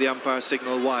around to see the umpire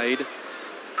signal wide.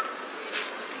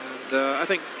 And I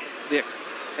think the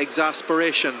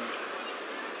exasperation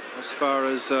as far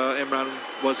as Imran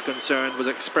was concerned was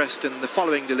expressed in the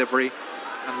following delivery,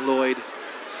 and Lloyd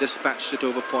dispatched it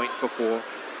over point for 4.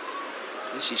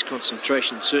 Yes, his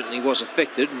concentration certainly was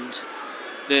affected, and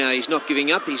now he's not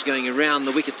giving up. He's going around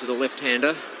the wicket to the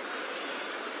left-hander,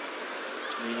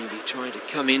 which means he'll be trying to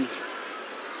come in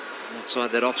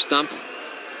outside that off stump.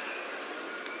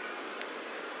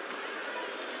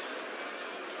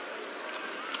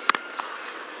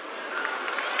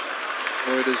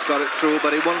 Lloyd has got it through,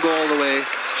 but it won't go all the way.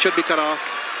 Should be cut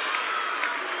off.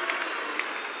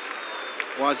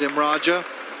 Wasim Raja.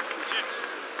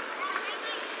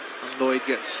 And Lloyd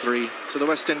gets 3. So the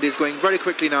West Indies going very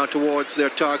quickly now towards their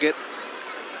target.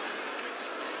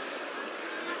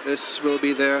 This will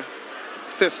be their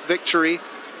 5th victory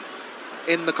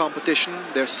in the competition,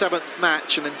 their 7th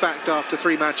match, and in fact after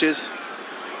 3 matches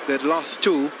they'd lost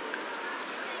 2.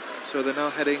 So they're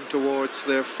now heading towards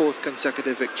their 4th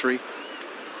consecutive victory,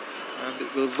 and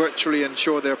it will virtually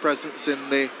ensure their presence in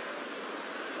the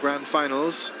grand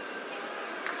finals,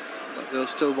 but they'll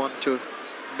still want to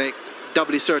make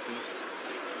doubly certain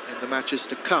in the matches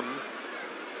to come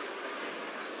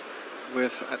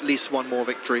with at least 1 more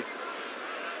victory.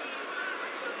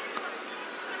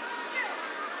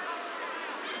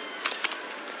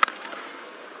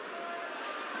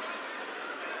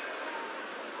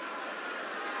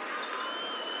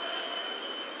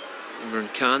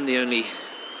 Imran Khan, the only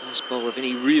fast bowler of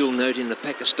any real note in the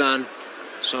Pakistan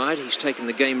side. He's taken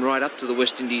the game right up to the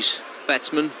West Indies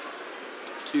batsman.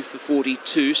 2 for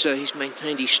 42, so he's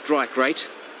maintained his strike rate.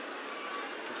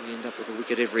 We end up with a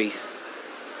wicket every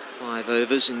 5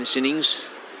 overs in this innings.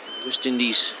 West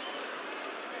Indies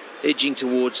edging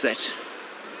towards that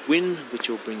win, which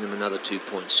will bring them another 2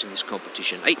 points in this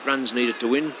competition. 8 runs needed to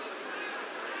win.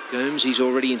 Gomes, he's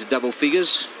already into double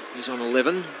figures. He's on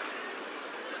 11.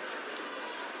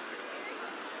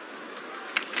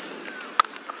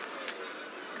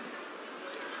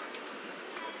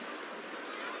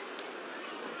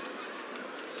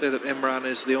 Say that Imran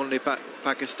is the only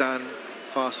Pakistan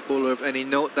fast bowler of any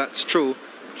note. That's true,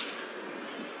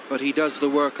 but he does the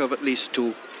work of at least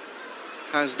 2.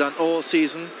 Has done all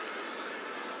season.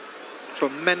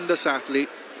 Tremendous athlete.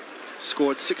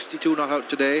 Scored 62 not out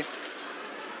today.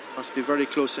 Must be very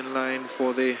close in line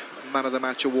for the Man of the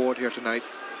Match award here tonight.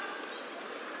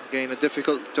 Again, a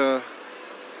difficult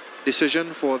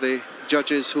decision for the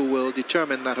judges who will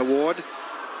determine that award.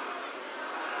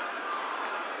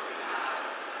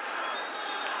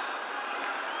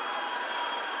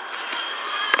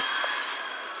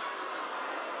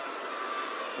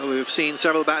 Well, we've seen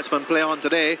several batsmen play on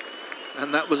today,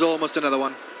 and that was almost another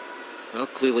one. Well,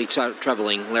 clearly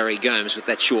troubling Larry Gomes with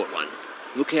that short one.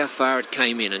 Look how far it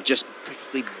came in and just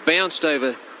practically bounced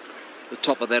over the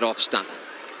top of that off stump.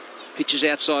 Pitches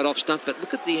outside off stump, but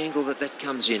look at the angle that that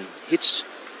comes in. Hits,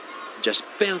 just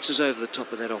bounces over the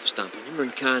top of that off stump. And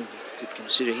Imran Khan could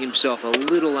consider himself a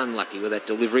little unlucky with that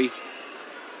delivery.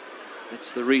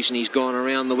 That's the reason he's gone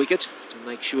around the wicket, to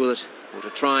make sure that, or to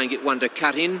try and get one to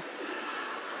cut in.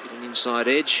 Get an inside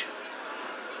edge.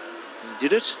 He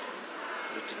did it,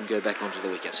 but it didn't go back onto the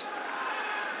wicket.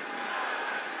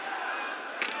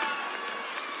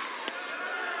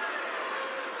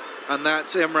 And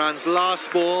that's Imran's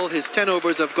last ball. His 10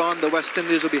 overs have gone. The West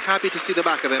Indies will be happy to see the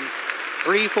back of him.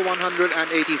 3 for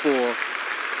 184.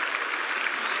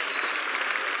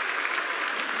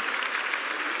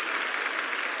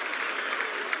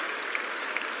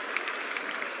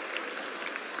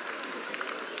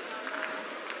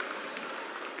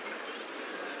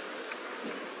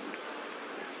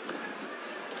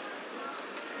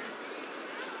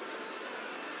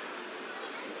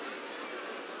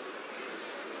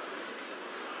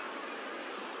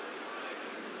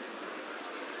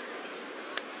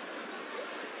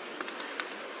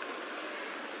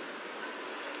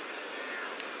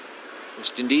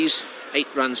 West Indies, 8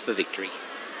 runs for victory.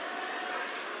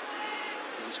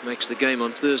 This makes the game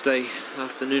on Thursday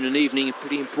afternoon and evening a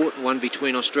pretty important one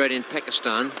between Australia and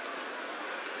Pakistan.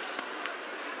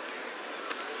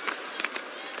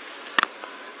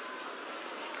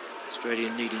 Australia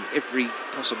needing every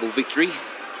possible victory.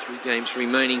 3 games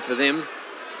remaining for them.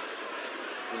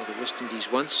 Well, the West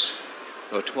Indies once,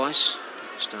 or twice,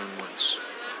 Pakistan once.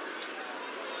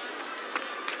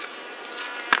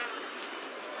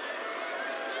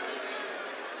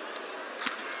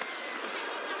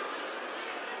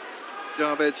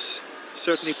 Javed's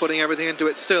certainly putting everything into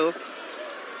it still.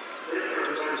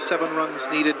 Just the 7 runs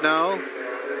needed now.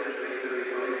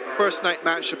 First night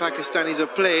match the Pakistanis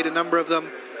have played. A number of them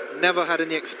never had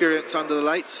any experience under the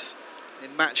lights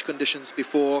in match conditions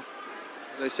before.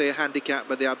 As I say, a handicap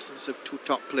by the absence of 2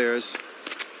 top players.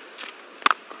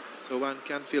 So one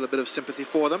can feel a bit of sympathy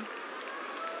for them.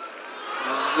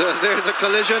 And there's a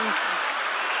collision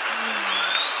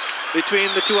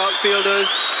between the 2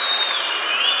 outfielders.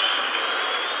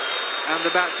 And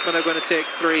the batsmen are going to take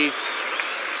 3.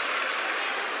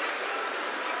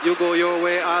 You go your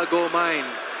way, I'll go mine.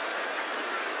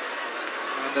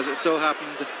 And as it so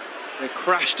happened, they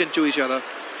crashed into each other.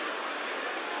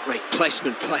 Great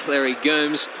placement by Larry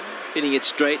Gomes, hitting it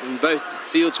straight, and both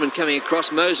fieldsmen coming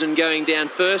across. Mosen going down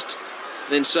first,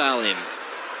 then Salim.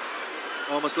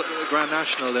 Almost looked like the Grand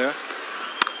National there.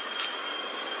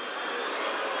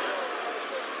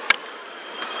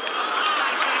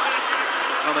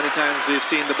 How many times we've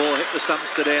seen the ball hit the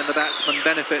stumps today and the batsmen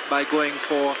benefit by going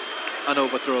for an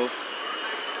overthrow.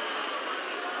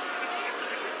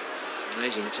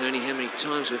 Amazing, Tony, how many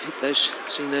times we've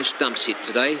seen those stumps hit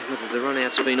today, whether the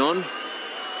run-out's been on or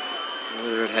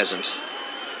whether it hasn't.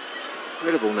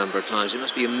 Incredible number of times. There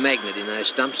must be a magnet in those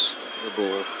stumps for the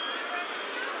ball.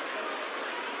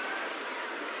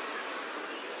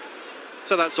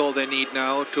 So that's all they need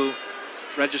now to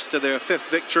register their 5th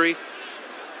victory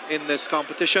in this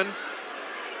competition.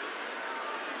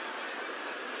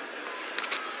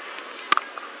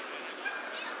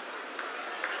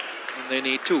 And they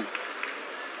need 2. And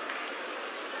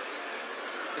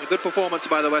a good performance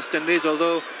by the West Indies,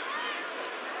 although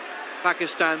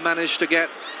Pakistan managed to get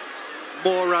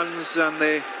more runs than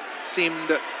they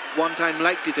seemed at one time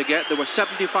likely to get. They were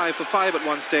 75 for 5 at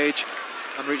one stage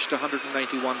and reached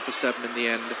 191 for 7 in the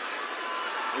end.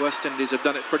 The West Indies have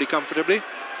done it pretty comfortably.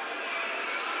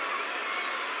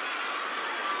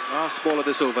 Last ball of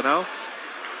this over now.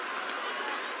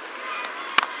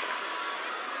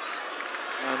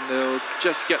 And they'll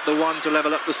just get the one to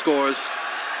level up the scores.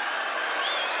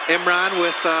 Imran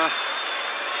with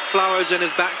flowers in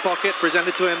his back pocket,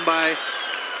 presented to him by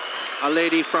a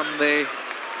lady from the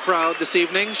crowd this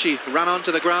evening. She ran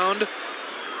onto the ground,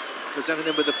 presented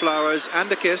him with the flowers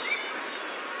and a kiss.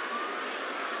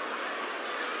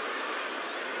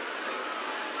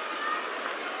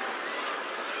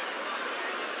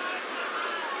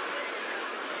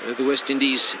 The West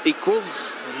Indies equal,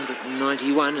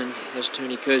 191, and as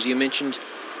Tony Kersey mentioned,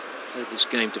 played this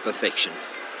game to perfection.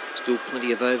 Still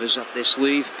plenty of overs up their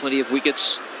sleeve, plenty of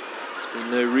wickets. There's been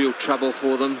no real trouble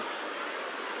for them.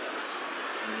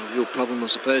 The real problem, I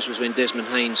suppose, was when Desmond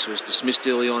Haynes was dismissed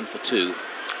early on for 2.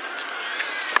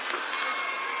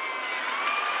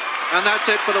 And that's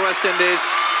it for the West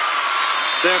Indies.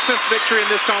 Their 5th victory in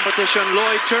this competition.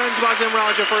 Lloyd turns Wasim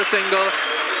Raja for a single,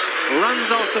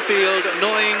 runs off the field,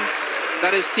 knowing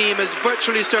that his team is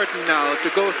virtually certain now to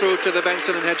go through to the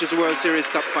Benson and Hedges World Series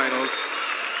Cup finals.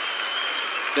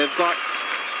 They've got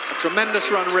a tremendous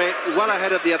run rate, well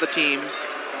ahead of the other teams.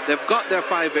 They've got their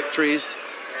 5 victories.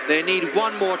 They need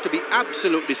one more to be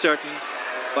absolutely certain,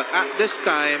 but at this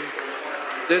time,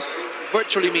 this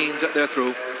virtually means that they're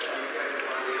through.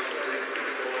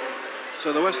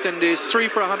 So the West Indies 3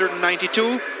 for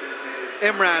 192.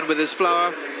 Imran with his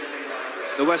flower.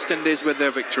 The West Indies with their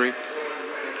victory.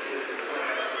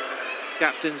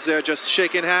 Captains there just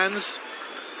shaking hands.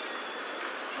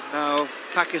 And now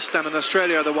Pakistan and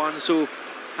Australia are the ones who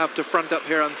have to front up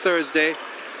here on Thursday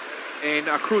in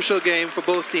a crucial game for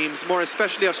both teams, more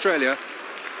especially Australia,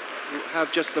 who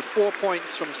have just the 4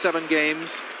 points from 7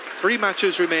 games, 3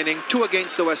 matches remaining, 2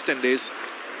 against the West Indies.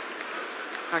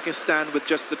 Pakistan with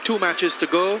just the 2 matches to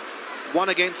go, 1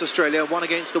 against Australia, 1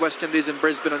 against the West Indies in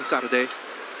Brisbane on Saturday.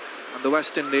 And the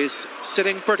West Indies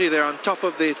sitting pretty there on top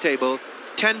of the table,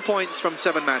 10 points from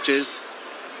 7 matches.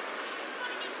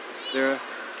 There are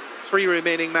 3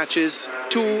 remaining matches,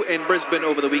 2 in Brisbane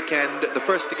over the weekend, the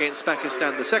first against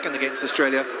Pakistan, the second against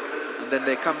Australia, and then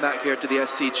they come back here to the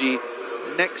SCG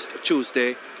next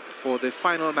Tuesday for the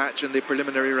final match in the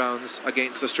preliminary rounds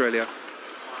against Australia.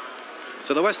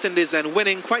 So the West Indies then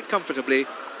winning quite comfortably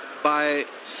by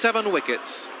 7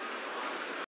 wickets,